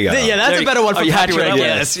 Oh, there you go. Yeah, that's a better one for you happy Patrick. with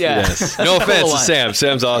that? Yes. No offense to Sam.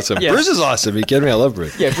 Sam's awesome. Yes. Bruce is awesome. Are you kidding me? I love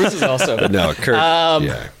Bruce. Yeah, Bruce is awesome. But no, Kurt.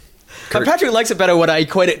 Yeah. But Patrick likes it better when I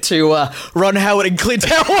equate it to Ron Howard and Clint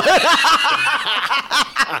Howard.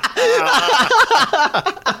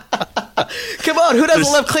 Come on, who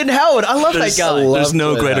doesn't love Clint Howard? I love that guy. There's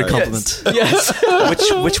no greater compliment. Yes.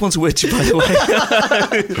 Which one's which, by the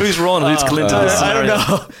way? Who's Ron and who's Clint? I don't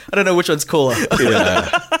know. I don't know which one's cooler. Yeah.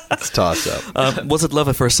 It's toss up. Was it love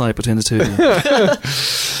at first sight between the two of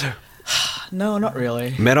you? No, not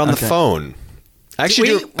really. Met on the phone.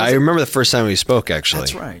 Actually, I remember the first time we spoke,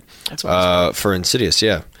 actually. That's right. For Insidious,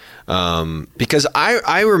 yeah. Because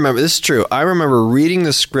I remember, this is true, I remember reading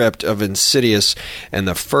the script of Insidious, and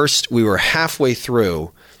we were halfway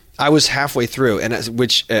through. I was halfway through, and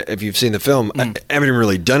which, if you've seen the film, I haven't even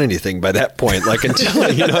really done anything by that point. Like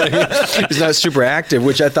until you know what I mean, it's not super active,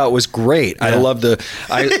 which I thought was great. Yeah. I love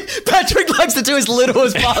Patrick likes to do as little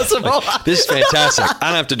as possible. This is fantastic. I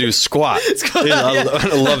don't have to do squat.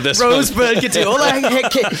 I love this. Rosebud can do all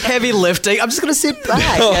that heavy lifting. I'm just going to sit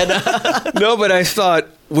back. No, but I thought,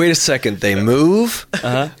 wait a second, they move?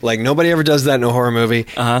 Like nobody ever does that in a horror movie,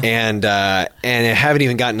 and I haven't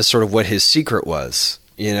even gotten to sort of what his secret was.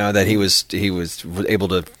 You know, that he was able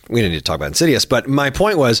to. We didn't need to talk about Insidious, but my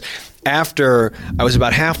point was, after I was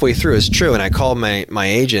about halfway through, it's true, and I called my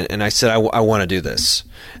agent and I said, I want to do this.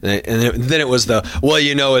 And then it was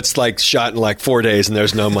it's like shot in like 4 days and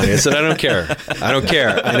there's no money. I said, I don't care.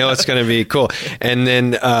 I know it's going to be cool. And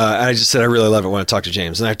then I just said, I really love it. I want to talk to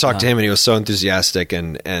James. And I talked to him, and he was so enthusiastic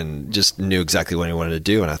and just knew exactly what he wanted to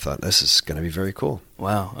do. And I thought, this is going to be very cool.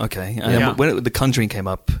 Wow. Okay. When The Conjuring came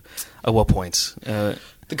up, at what point?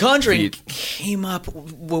 The Conjuring came up.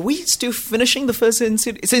 Were we still finishing the first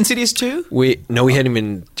Insidious? Insidious 2? We hadn't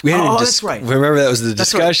even. That's right. Remember, that was the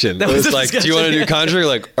discussion. Right. It was like, do you want to do Conjuring?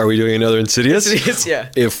 Like, are we doing another Insidious?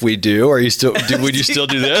 Yeah. If we do, would you still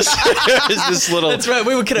do this? Is this little? That's right.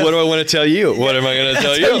 What do I want to tell you? What am I going to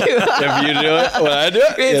tell you? If you do it, when I do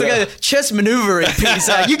it, it's like a chess maneuvering piece.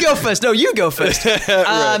 You go first. No, you go first. Right.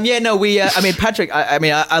 Yeah. No. Patrick.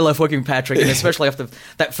 I love working with Patrick, and especially after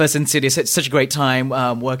that first Insidious. It's such a great time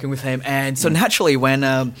working with him, and so naturally when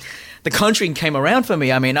The Conjuring came around for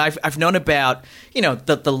me, I mean, I've known about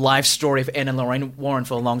the life story of Anne and Lorraine Warren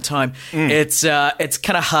for a long time. It's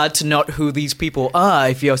kind of hard to know who these people are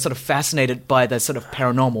if you're sort of fascinated by the sort of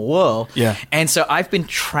paranormal world. Yeah. And so I've been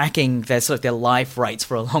tracking their life rights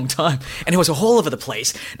for a long time, and it was all over the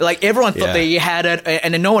place. Like everyone thought they had it,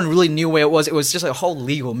 and then no one really knew where it was. It was just a whole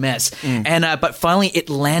legal mess. And but finally it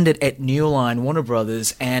landed at New Line, Warner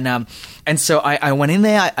Brothers, and so I went in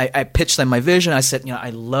there. I pitched them my vision. I said, I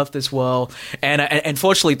love this world, and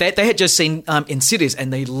fortunately they had just seen Insidious,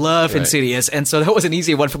 and they love Insidious, and so that was an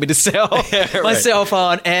easy one for me to sell myself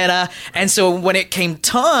on. And so when it came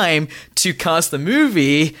time to cast the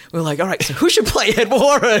movie, we were like, all right, so who should play Ed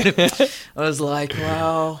Warren? I was like,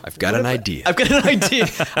 well, I've got an idea.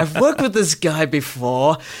 I've worked with this guy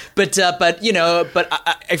before, but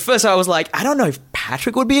at first I was like, I don't know if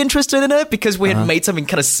Patrick would be interested in it because we had made something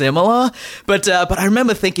kind of similar. But I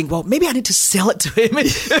remember thinking, well, maybe I need to sell it to him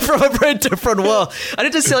from a very different world. I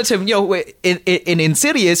need to sell it to him. In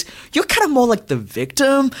Insidious, you're kind of more like the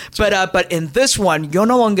victim, but in this one, you're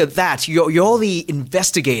no longer that. You're the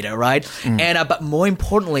investigator, right? And but more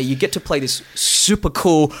importantly, you get to play this super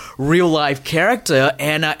cool real life character.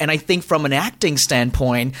 And I think from an acting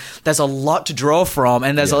standpoint, there's a lot to draw from,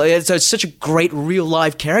 and it's such a great real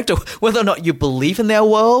life character. Whether or not you believe in their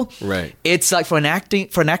world, right? It's like for an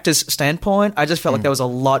actor's standpoint, I just felt like there was a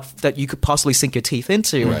lot that you could possibly sink your teeth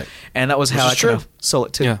into, right? And that was how I kind of sold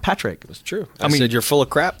it to Patrick. It was true. I mean, said you're full of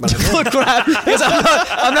crap. But full of crap. Because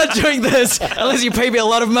I'm not doing this unless you pay me a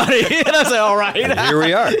lot of money. And I was like, all right. And here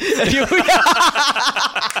we are.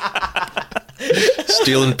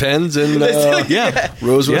 Stealing pens in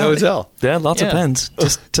Rosewood Hotel. Yeah, lots of pens.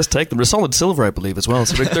 Just take them. They're solid silver, I believe, as well.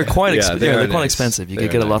 So they're quite they're quite expensive. You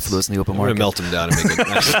could get a lot for those in the open market. I'm going to melt them down and make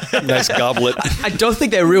a nice goblet. I don't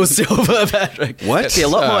think they're real silver, Patrick. What? It'd be a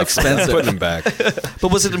lot more expensive. Putting them back.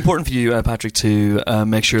 But was it important for you, Patrick, to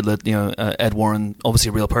make sure that Ed Warren, obviously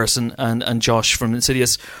a real person, and Josh from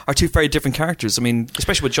Insidious are two very different characters? I mean,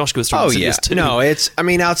 especially what Josh goes through. Insidious too. No,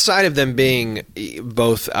 outside of them being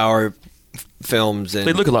both our films, and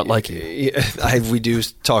they look a lot like you. We do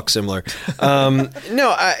talk similar. They're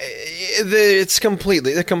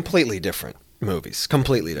completely different movies.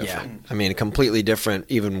 Completely different. Yeah. I mean, completely different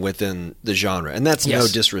even within the genre, and that's no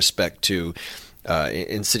disrespect to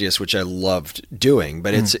Insidious, which I loved doing,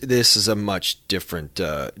 but this is a much different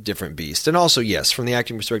beast. And also, yes, from the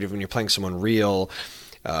acting perspective, when you're playing someone real,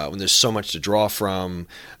 when there's so much to draw from,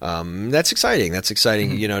 that's exciting. That's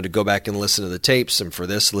exciting, to go back and listen to the tapes, and for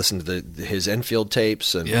this, listen to his Enfield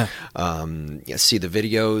tapes, and see the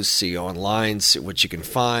videos, see online, see what you can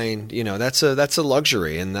find. That's a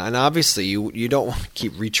luxury, and obviously you don't want to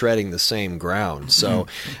keep retreading the same ground. So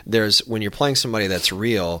when you're playing somebody that's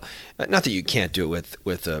real, not that you can't do it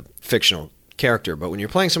with a fictional character, but when you're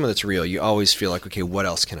playing someone that's real, you always feel like, okay, what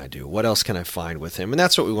else can I do? What else can I find with him? And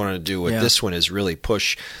that's what we wanted to do with this one, is really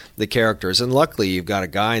push the characters. And luckily, you've got a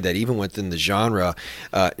guy that even within the genre,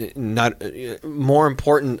 not more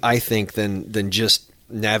important, I think, than just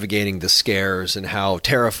navigating the scares and how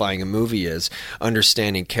terrifying a movie is,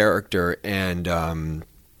 understanding character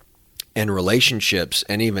and relationships,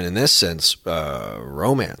 and even in this sense,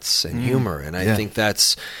 romance and humor. And I think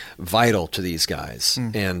that's vital to these guys.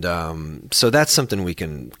 And so that's something we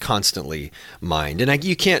can constantly mind. And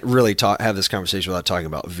you can't really have this conversation without talking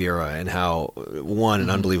about Vera and how, one, an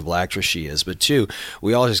unbelievable actress she is, but two,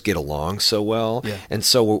 we all just get along so well. Yeah. And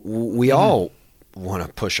so we all want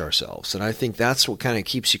to push ourselves, and I think that's what kind of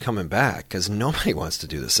keeps you coming back, because nobody wants to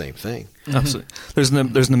do the same thing. Absolutely.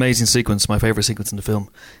 There's an amazing sequence. My favorite sequence in the film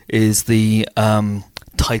is the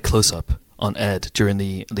tight close-up on Ed during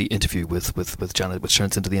the interview with Janet, which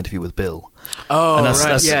turns into the interview with Bill. Oh, and that's,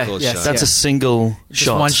 right. That's a single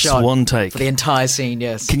shot, one shot, one take for the entire scene.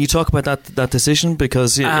 Yes. Can you talk about that decision?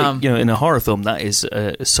 Because in a horror film, that is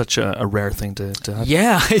such a rare thing to have.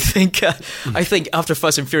 Yeah, I think after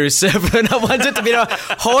Fast and Furious 7, I wanted to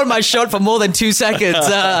hold my shot for more than 2 seconds.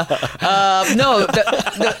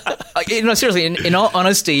 Seriously. In all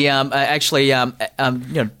honesty,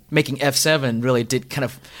 making F7 really did kind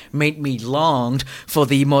of make me longed for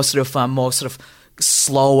the more sort of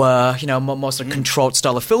slower, more sort of controlled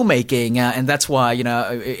style of filmmaking, and that's why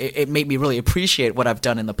it made me really appreciate what I've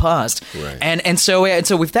done in the past. Right. And so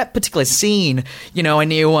with that particular scene, I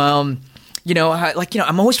knew. I'm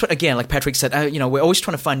always trying, again, like Patrick said, we're always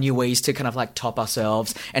trying to find new ways to kind of like top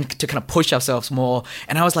ourselves and to kind of push ourselves more.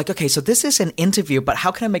 And I was like, okay, so this is an interview, but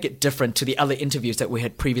how can I make it different to the other interviews that we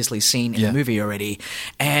had previously seen in the movie already?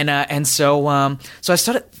 And so I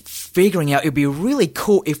started figuring out it'd be really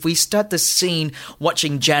cool if we start the scene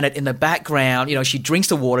watching Janet in the background. She drinks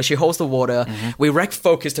the water, she holds the water. We rec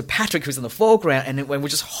focus to Patrick, who's in the foreground, and when we're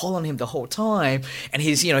just holding him the whole time, and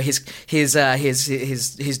he's doing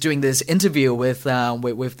this interview with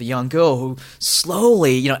the young girl who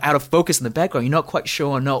slowly, out of focus in the background. You're not quite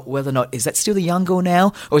sure whether or not is that still the young girl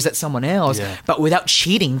now or is that someone else. Yeah. But without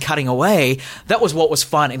cheating, cutting away, that was what was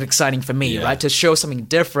fun and exciting for me, right? To show something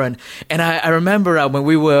different. And I remember when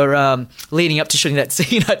we were leading up to shooting that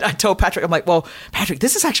scene, I told Patrick, I'm like, well, Patrick,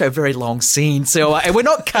 this is actually a very long scene, so and we're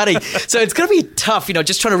not cutting, so it's going to be tough,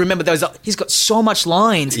 just trying to remember those. He's got so much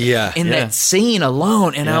lines in that scene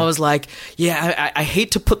alone, and I was like, I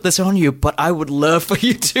hate to put this on you, but I would love for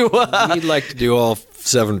you to. We'd like to do all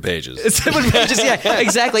 7 pages. 7 pages, yeah,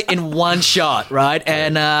 exactly, in one shot, right?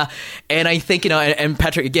 And I think, and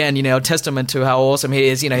Patrick, again, testament to how awesome he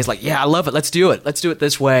is, he's like, I love it, let's do it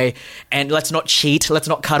this way, and let's not cheat, let's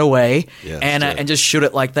not cut away, and just shoot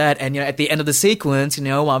it like that. And, at the end of the sequence,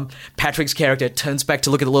 Patrick's character turns back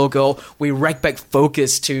to look at the little girl, we rec back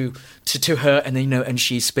focus to her, and then, and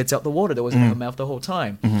she spits out the water that was in her mouth the whole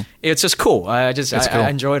time. It's just cool. I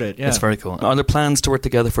enjoyed it. Yeah. It's very cool. Are there plans to work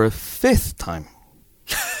together for a 5th time?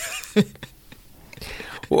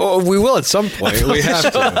 Well, we will at some point. We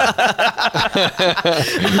have to.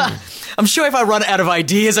 I'm sure if I run out of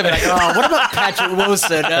ideas, I'll be like, oh, what about Patrick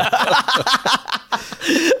Wilson? Of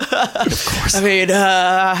course. I mean,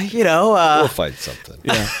 we'll find something.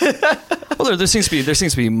 Yeah. Well, there seems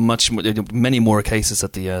to be many more cases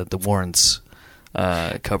that the Warrens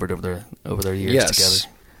covered over their years together.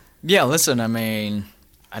 Yeah. Listen, I mean,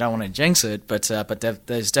 I don't want to jinx it, but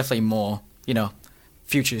there's definitely more,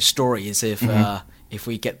 future stories if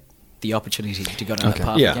we get the opportunity to go down that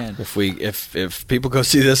path Yeah, again. if people go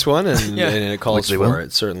see this one and it calls Which they for will.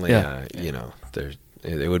 it, certainly,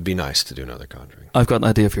 it would be nice to do another Conjuring. I've got an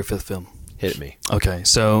idea for your 5th film. Hit me. Okay,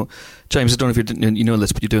 so James, I don't know if you know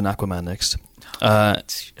this, but you're doing Aquaman next.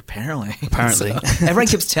 Apparently. Apparently. So, everyone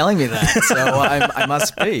keeps telling me that, so I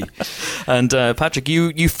must be. And Patrick,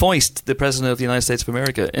 you voiced the President of the United States of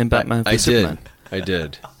America in Batman v Superman. I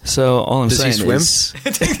did. So all I'm Does saying he swim? is...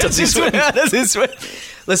 Does he swim? Does he swim?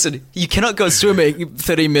 Listen, you cannot go swimming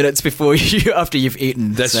 30 minutes after you've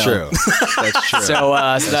eaten. That's true. That's true. So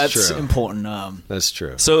that's true. important. That's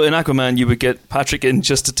true. So in Aquaman, you would get Patrick in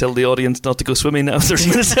just to tell the audience not to go swimming now 30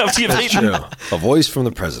 minutes after you've That's eaten. true. A voice from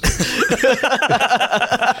the president.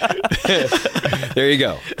 There you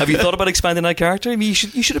go. Have you thought about expanding that character? I mean,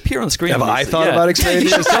 you should appear on screen. Have I thought about expanding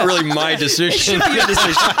it? It's not really my decision. It should be your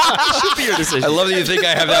decision. It should be your decision. I love that you think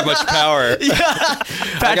I have that much power.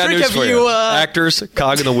 I got news for you. Actors,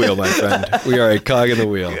 cog in the wheel, my friend. We are a cog in the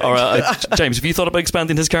wheel. All right, James, have you thought about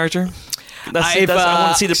expanding his character? I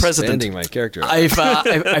want to see the president. Expanding my character. I've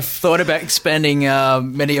thought about expanding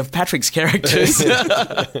many of Patrick's characters. No,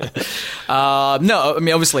 I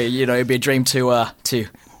mean obviously, it'd be a dream to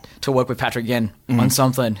work with Patrick again on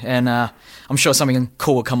something, and I'm sure something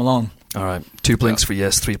cool will come along. All right, 2 blinks for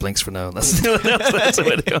yes, 3 blinks for no. That's the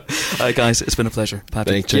way to go. All right, guys, it's been a pleasure.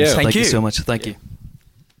 Patrick, Thank you. James, thank you Thank you. so much. Thank you.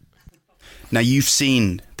 Now, you've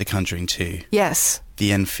seen The Conjuring 2, Yes.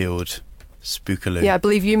 the Enfield Spookaloo. Yeah, I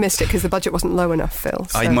believe you missed it because the budget wasn't low enough, Phil.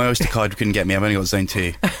 So. My Oyster card couldn't get me. I've only got Zone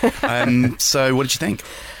 2. So what did you think?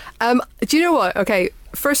 Do you know what? Okay,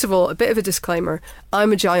 first of all, a bit of a disclaimer.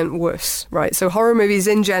 I'm a giant wuss, right? So horror movies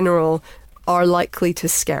in general are likely to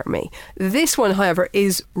scare me. This one, however,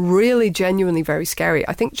 is really genuinely very scary.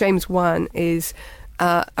 I think James Wan is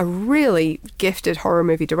a really gifted horror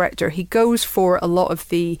movie director. He goes for a lot of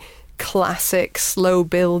the classic slow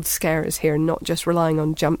build scares here, not just relying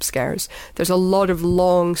on jump scares. There's a lot of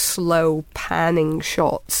long, slow panning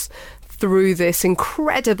shots through this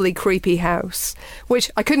incredibly creepy house, which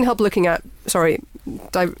I couldn't help looking at. Sorry,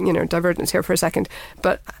 divergence here for a second,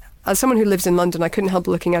 but as someone who lives in London, I couldn't help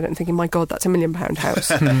looking at it and thinking, my God, that's £1 million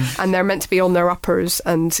house. And they're meant to be on their uppers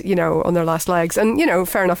and, on their last legs. And,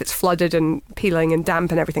 fair enough, it's flooded and peeling and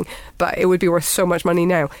damp and everything, but it would be worth so much money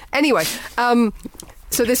now. Anyway,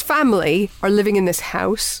 so this family are living in this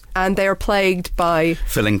house and they are plagued by...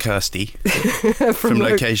 Phil and Kirsty from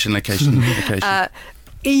location.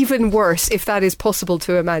 Even worse, if that is possible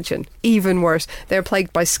to imagine. Even worse. They're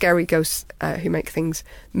plagued by scary ghosts who make things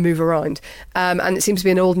move around. And it seems to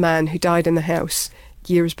be an old man who died in the house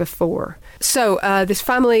years before. So this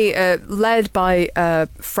family, led by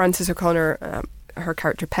Frances O'Connor, her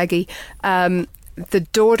character Peggy, the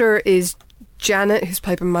daughter is Janet, who's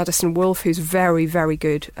played by Madison Wolfe, who's very, very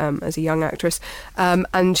good as a young actress.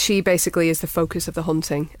 And she basically is the focus of the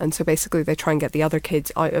haunting. And so basically they try and get the other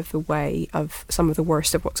kids out of the way of some of the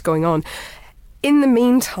worst of what's going on. In the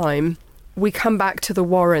meantime, we come back to the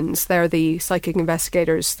Warrens. They're the psychic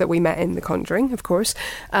investigators that we met in The Conjuring, of course.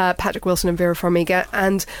 Patrick Wilson and Vera Farmiga.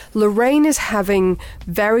 And Lorraine is having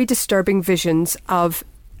very disturbing visions of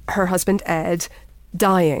her husband, Ed,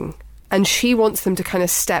 dying. And she wants them to kind of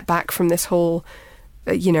step back from this whole,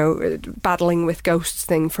 battling with ghosts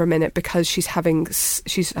thing for a minute because she's having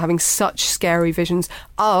such scary visions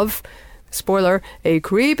of, spoiler, a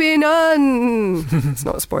creepy nun. It's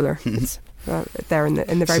not a spoiler. It's there in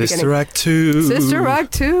the very Sister beginning. Act 2. Sister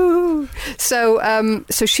Act 2. So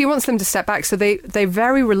she wants them to step back. So they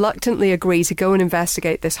very reluctantly agree to go and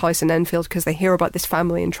investigate this house in Enfield because they hear about this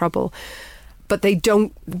family in trouble. But they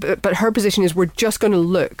don't. But her position is, we're just going to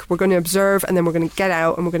look, we're going to observe, and then we're going to get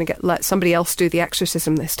out, and we're going to let somebody else do the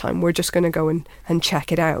exorcism this time. We're just going to go and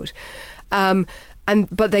check it out.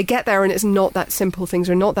 But they get there, and it's not that simple. Things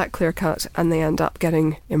are not that clear cut, and they end up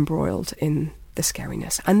getting embroiled in the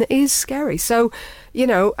scariness, and it is scary. So,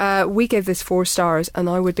 we gave this 4 stars, and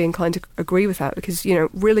I would be inclined to agree with that because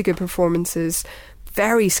really good performances,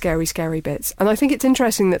 very scary bits, and I think it's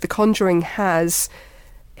interesting that The Conjuring has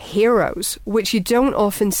heroes, which you don't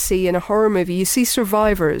often see in a horror movie. You see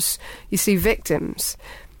survivors, you see victims,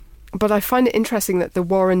 but I find it interesting that the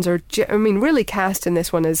Warrens are, really cast in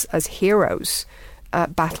this one as heroes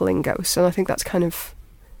battling ghosts, and I think that's kind of,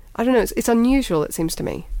 I don't know, it's unusual, it seems to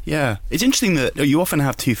me. Yeah, it's interesting that you often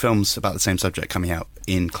have 2 films about the same subject coming out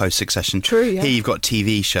in close succession. True, yeah. Here you've got a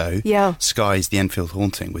TV show, Yeah. Sky's The Enfield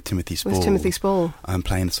Haunting with Timothy Spall.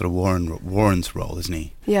 Playing a sort of Warren's role, isn't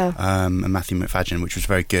he? Yeah. And Matthew McFadden, which was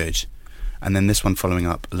very good. And then this one following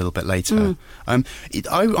up a little bit later. I'm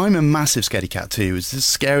a massive scaredy cat too. Is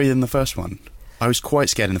this scarier than the first one? I was quite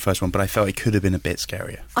scared in the first one, but I felt it could have been a bit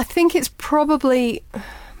scarier. I think it's probably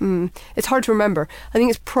It's hard to remember. I think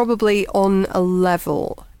it's probably on a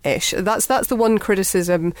level-ish. That's the one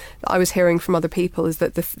criticism that I was hearing from other people, is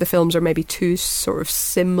that the films are maybe too sort of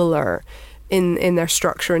similar in their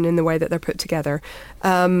structure and in the way that they're put together.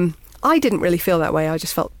 I didn't really feel that way. I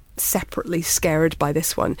just felt separately scared by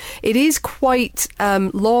this one. It is quite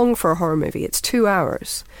long for a horror movie. It's 2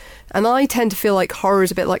 hours. And I tend to feel like horror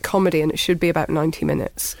is a bit like comedy, and it should be about 90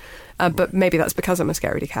 minutes. But maybe that's because I'm a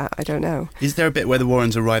scaredy cat. I don't know. Is there a bit where the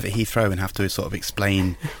Warrens arrive at Heathrow and have to sort of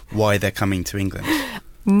explain why they're coming to England?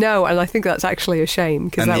 No, and I think that's actually a shame.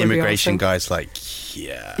 And that the would be immigration awesome. guy's like,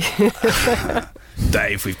 yeah,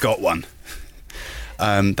 Dave, we've got one.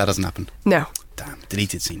 That doesn't happen. No. Damn,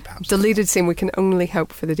 deleted scene perhaps. Deleted scene, we can only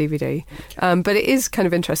hope for the DVD. But it is kind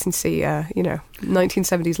of interesting to see,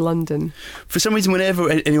 1970s London. For some reason, whenever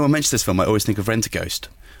anyone mentions this film, I always think of Rent-A-Ghost.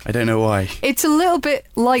 I don't know why. It's a little bit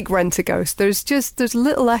like Rent-A-Ghost. There's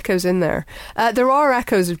little echoes in there. There are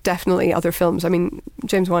echoes of definitely other films. I mean,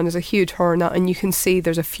 James Wan is a huge horror nut, and you can see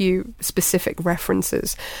there's a few specific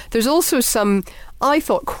references. There's also some, I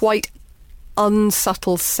thought, quite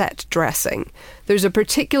unsubtle set dressing. There's a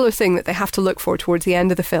particular thing that they have to look for towards the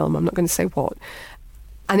end of the film. I'm not going to say what.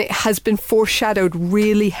 And it has been foreshadowed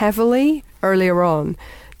really heavily earlier on,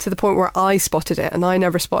 to the point where I spotted it, and I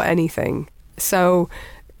never spot anything. So,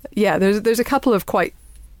 yeah, there's a couple of quite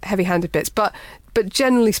heavy-handed bits, but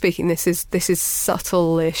generally speaking, this is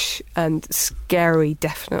subtle-ish and scary,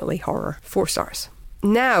 definitely horror. 4 stars.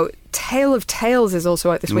 Now, Tale of Tales is also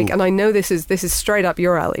out this week, and I know this is straight up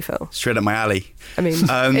your alley, Phil. Straight up my alley. I mean,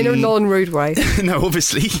 in a non-rude way. No,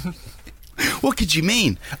 obviously. What could you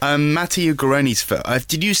mean? Matteo Garrone's film.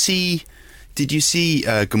 Did you see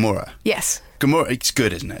Gomorrah? Yes. Gomorrah, it's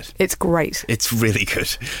good, isn't it? It's great. It's really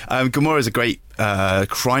good. Gomorrah is a great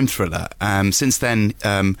crime thriller. Since then,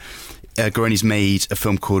 Garrone's made a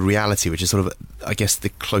film called Reality, which is sort of, I guess, the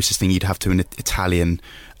closest thing you'd have to an Italian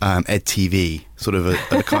EdTV, sort of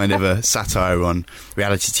a kind of a satire on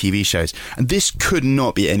reality TV shows. And this could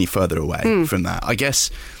not be any further away from that. I guess,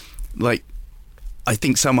 I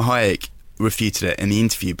think Salma Hayek refuted it in the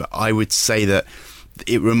interview, but I would say that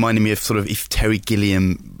it reminded me of sort of if Terry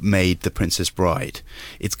Gilliam made The Princess Bride.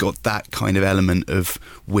 It's got that kind of element of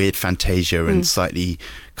weird fantasia and slightly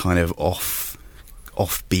kind of off-beam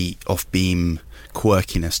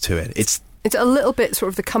quirkiness to it. It's a little bit sort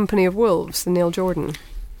of The Company of Wolves, the Neil Jordan.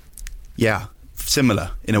 Yeah,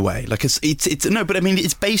 similar in a way. Like it's no, but I mean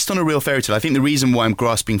it's based on a real fairy tale. I think the reason why I'm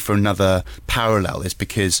grasping for another parallel is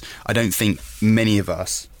because I don't think many of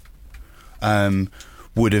us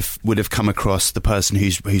would have come across the person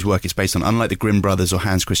whose work it's based on. Unlike the Grimm brothers or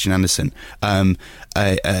Hans Christian Andersen, a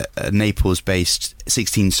Naples-based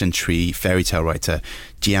 16th century fairy tale writer,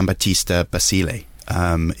 Giambattista Basile,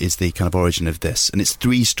 is the kind of origin of this, and it's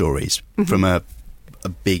 3 stories from a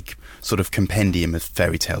big sort of compendium of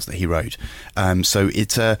fairy tales that he wrote. So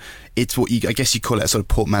it's what I guess you call it a sort of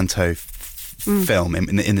portmanteau film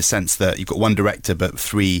in the sense that you've got one director but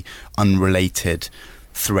 3 unrelated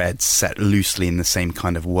threads set loosely in the same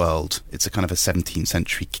kind of world. It's a kind of a 17th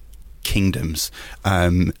century kingdoms,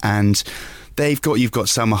 and you've got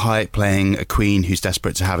Salma Hayek playing a queen who's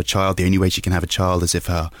desperate to have a child. The only way she can have a child is if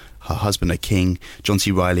her husband, a king, John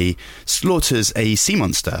C. Reilly, slaughters a sea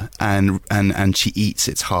monster and she eats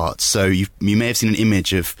its heart. So you may have seen an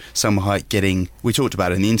image of Salma Hayek getting, we talked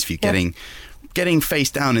about it in the interview, getting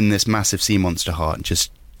face down in this massive sea monster heart and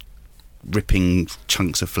just ripping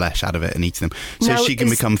chunks of flesh out of it and eating them so she can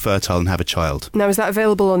become fertile and have a child. Now, is that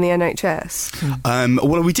available on the NHS?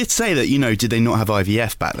 Well, we did say that, did they not have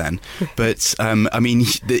IVF back then? But, I mean,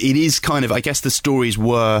 it is kind of, I guess the stories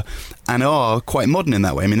were and are quite modern in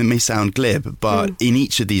that way. I mean, it may sound glib, but in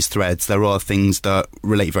each of these threads, there are things that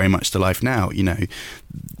relate very much to life now,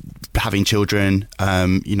 having children,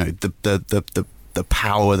 the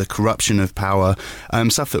power, the corruption of power,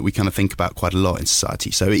 stuff that we kind of think about quite a lot in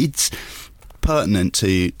society. So it's pertinent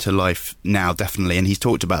to life now, definitely, and he's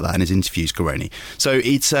talked about that in his interviews, Garrone. So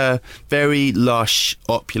it's a very lush,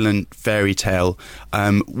 opulent fairy tale.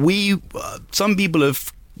 Some people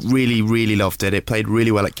have really, really loved it. It played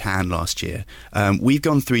really well at Cannes last year. We've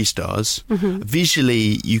gone 3 stars.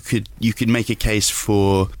 Visually, you could make a case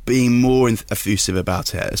for being more effusive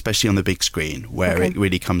about it, especially on the big screen where it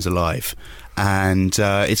really comes alive. And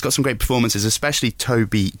it's got some great performances, especially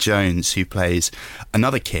Toby Jones, who plays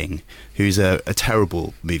another king who's a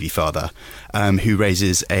terrible movie father, who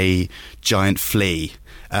raises a giant flea,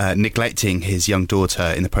 neglecting his young daughter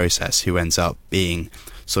in the process, who ends up being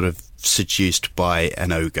sort of seduced by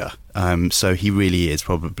an ogre. So he really is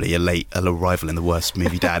probably a late arrival in the worst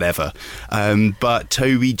movie dad ever. But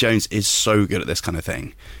Toby Jones is so good at this kind of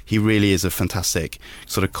thing. He really is a fantastic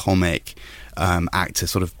sort of comic actor,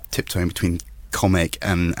 sort of tiptoeing between comic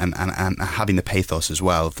and having the pathos as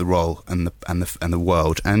well of the role and the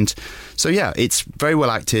world. And so yeah, it's very well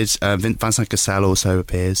acted. Vincent Cassel also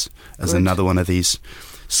appears as another one of these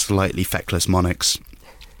slightly feckless monarchs.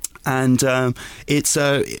 And it's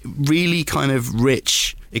a really kind of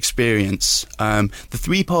rich experience. The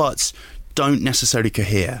three parts don't necessarily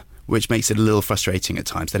cohere, which makes it a little frustrating at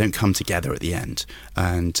times. They don't come together at the end.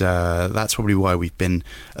 And that's probably why we've been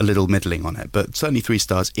a little middling on it. But certainly 3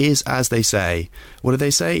 stars is, as they say, what do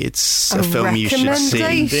they say? It's a film you should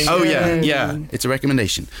see. Oh, yeah. It's a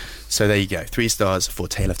recommendation. So there you go. 3 stars for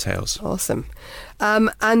Tale of Tales. Awesome.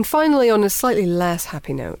 And finally, on a slightly less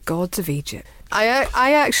happy note, Gods of Egypt.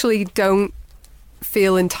 I actually don't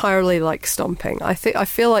feel entirely like stomping. I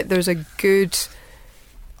feel like there's a good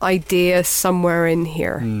idea somewhere in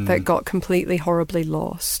here that got completely horribly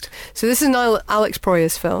lost. So this is an Alex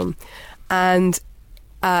Proyas film, and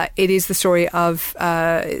it is the story of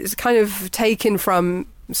it's kind of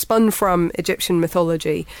spun from Egyptian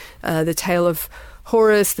mythology, the tale of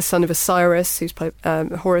Horus, the son of Osiris, who's played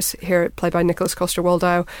Horus here played by Nicholas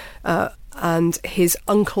Coster-Waldau, and his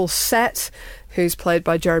uncle Set, who's played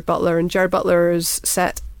by Gerard Butler. And Gerard Butler's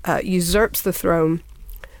Set usurps the throne,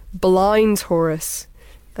 blinds Horus,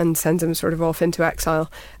 and sends him sort of off into exile.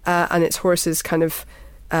 And it's Horus's kind of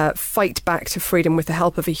fight back to freedom with the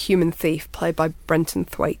help of a human thief played by Brenton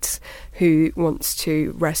Thwaites, who wants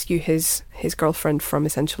to rescue his girlfriend from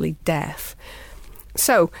essentially death.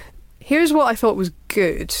 So here's what I thought was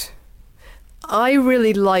good. I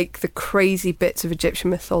really like the crazy bits of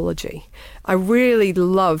Egyptian mythology. I really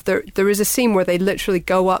love... There is a scene where they literally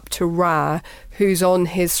go up to Ra, who's on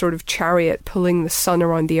his sort of chariot pulling the sun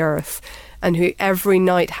around the earth, and who every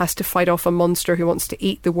night has to fight off a monster who wants to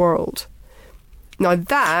eat the world. Now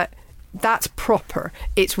that's proper.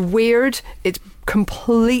 It's weird. It's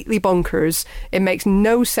completely bonkers. It makes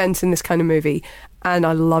no sense in this kind of movie, and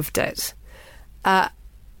I loved it.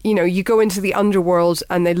 You go into the underworld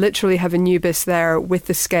and they literally have Anubis there with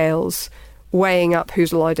the scales weighing up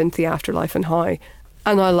who's allowed into the afterlife and how.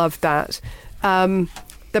 And I love that.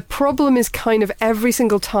 The problem is kind of every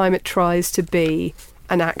single time it tries to be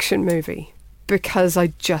an action movie, because I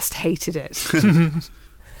just hated it.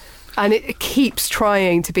 And it keeps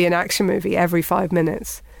trying to be an action movie every 5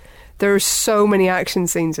 minutes. There are so many action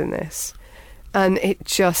scenes in this, and it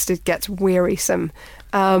gets wearisome.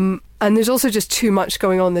 And there's also just too much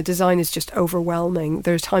going on. The design is just overwhelming.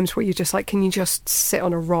 There's times where you're just like, can you just sit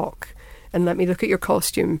on a rock and let me look at your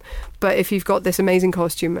costume? But if you've got this amazing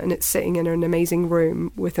costume and it's sitting in an amazing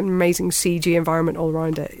room with an amazing CG environment all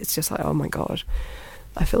around it, it's just like, oh my God,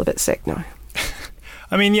 I feel a bit sick now.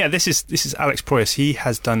 I mean, yeah, this is Alex Proyas. He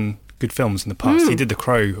has done good films in the past. He did The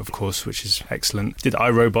Crow, of course, which is excellent. Did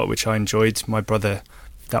iRobot, which I enjoyed. My brother,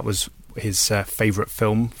 that was his favourite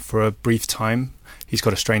film for a brief time. He's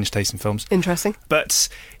got a strange taste in films. Interesting. But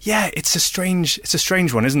yeah, it's a strange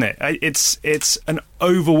one, isn't it? It's an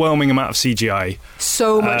overwhelming amount of CGI.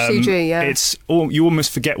 So much CG, yeah. You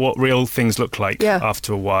almost forget what real things look like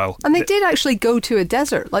after a while. And they did actually go to a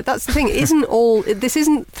desert. Like, that's the thing. This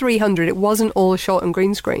isn't 300. It wasn't all shot on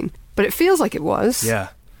green screen, but it feels like it was. Yeah.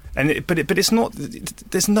 But it's not.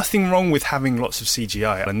 There's nothing wrong with having lots of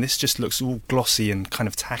CGI, and this just looks all glossy and kind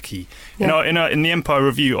of tacky. Yeah. In the Empire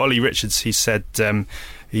Review, Ollie Richards, he said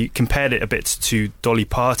he compared it a bit to Dolly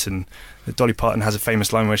Parton. Dolly Parton has a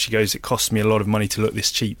famous line where she goes, "It costs me a lot of money to look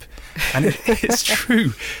this cheap," and it's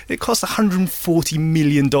true. It cost $140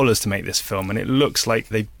 million to make this film, and it looks like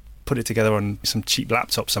they put it together on some cheap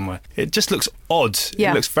laptop somewhere. It just looks odd.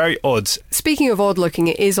 Yeah. It looks very odd. Speaking of odd looking,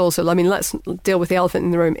 it is also, I mean, let's deal with the elephant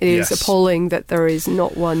in the room. It is appalling that there is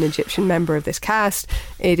not one Egyptian member of this cast.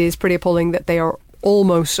 It is pretty appalling that they are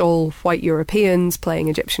almost all white Europeans playing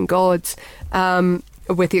Egyptian gods,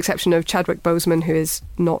 with the exception of Chadwick Boseman, who is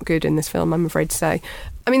not good in this film, I'm afraid to say.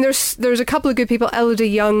 I mean, there's a couple of good people. Elodie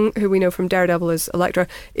Young, who we know from Daredevil as Elektra,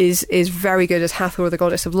 is very good as Hathor, the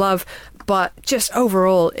goddess of love. But just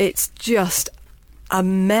overall, it's just a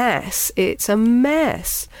mess. It's a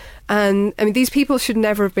mess. And I mean, these people should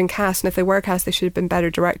never have been cast. And if they were cast, they should have been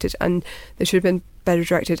better directed. And they should have been better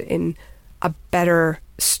directed in a better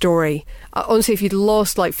story. Honestly, if you'd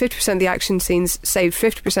lost like 50% of the action scenes, saved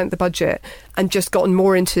 50% of the budget, and just gotten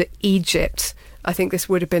more into Egypt, I think this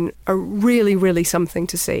would have been a really, really something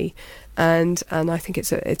to see. And I think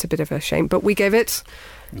it's a bit of a shame. But we gave it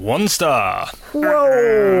 1 star.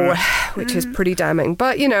 Whoa, which is pretty damning.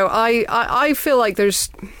 But I feel like there's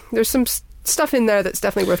some stuff in there that's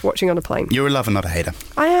definitely worth watching on a plane. You're a lover, not a hater.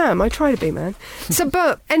 I am. I try to be, man. So,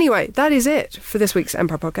 but anyway, that is it for this week's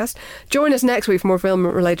Empire Podcast. Join us next week for more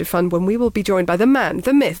film-related fun when we will be joined by the man,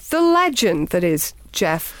 the myth, the legend that is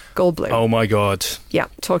Jeff Goldblum. Oh my God. Yeah,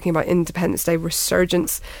 talking about Independence Day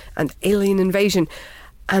resurgence and alien invasion.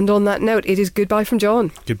 And on that note, it is goodbye from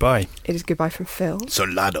John. Goodbye. It is goodbye from Phil.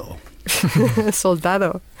 Soldado.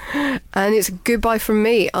 Soldado. And it's goodbye from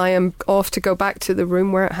me. I am off to go back to the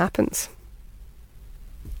room where it happens.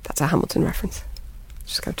 That's a Hamilton reference.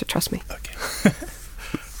 Just going to trust me. Okay.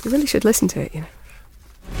 You really should listen to it, you know.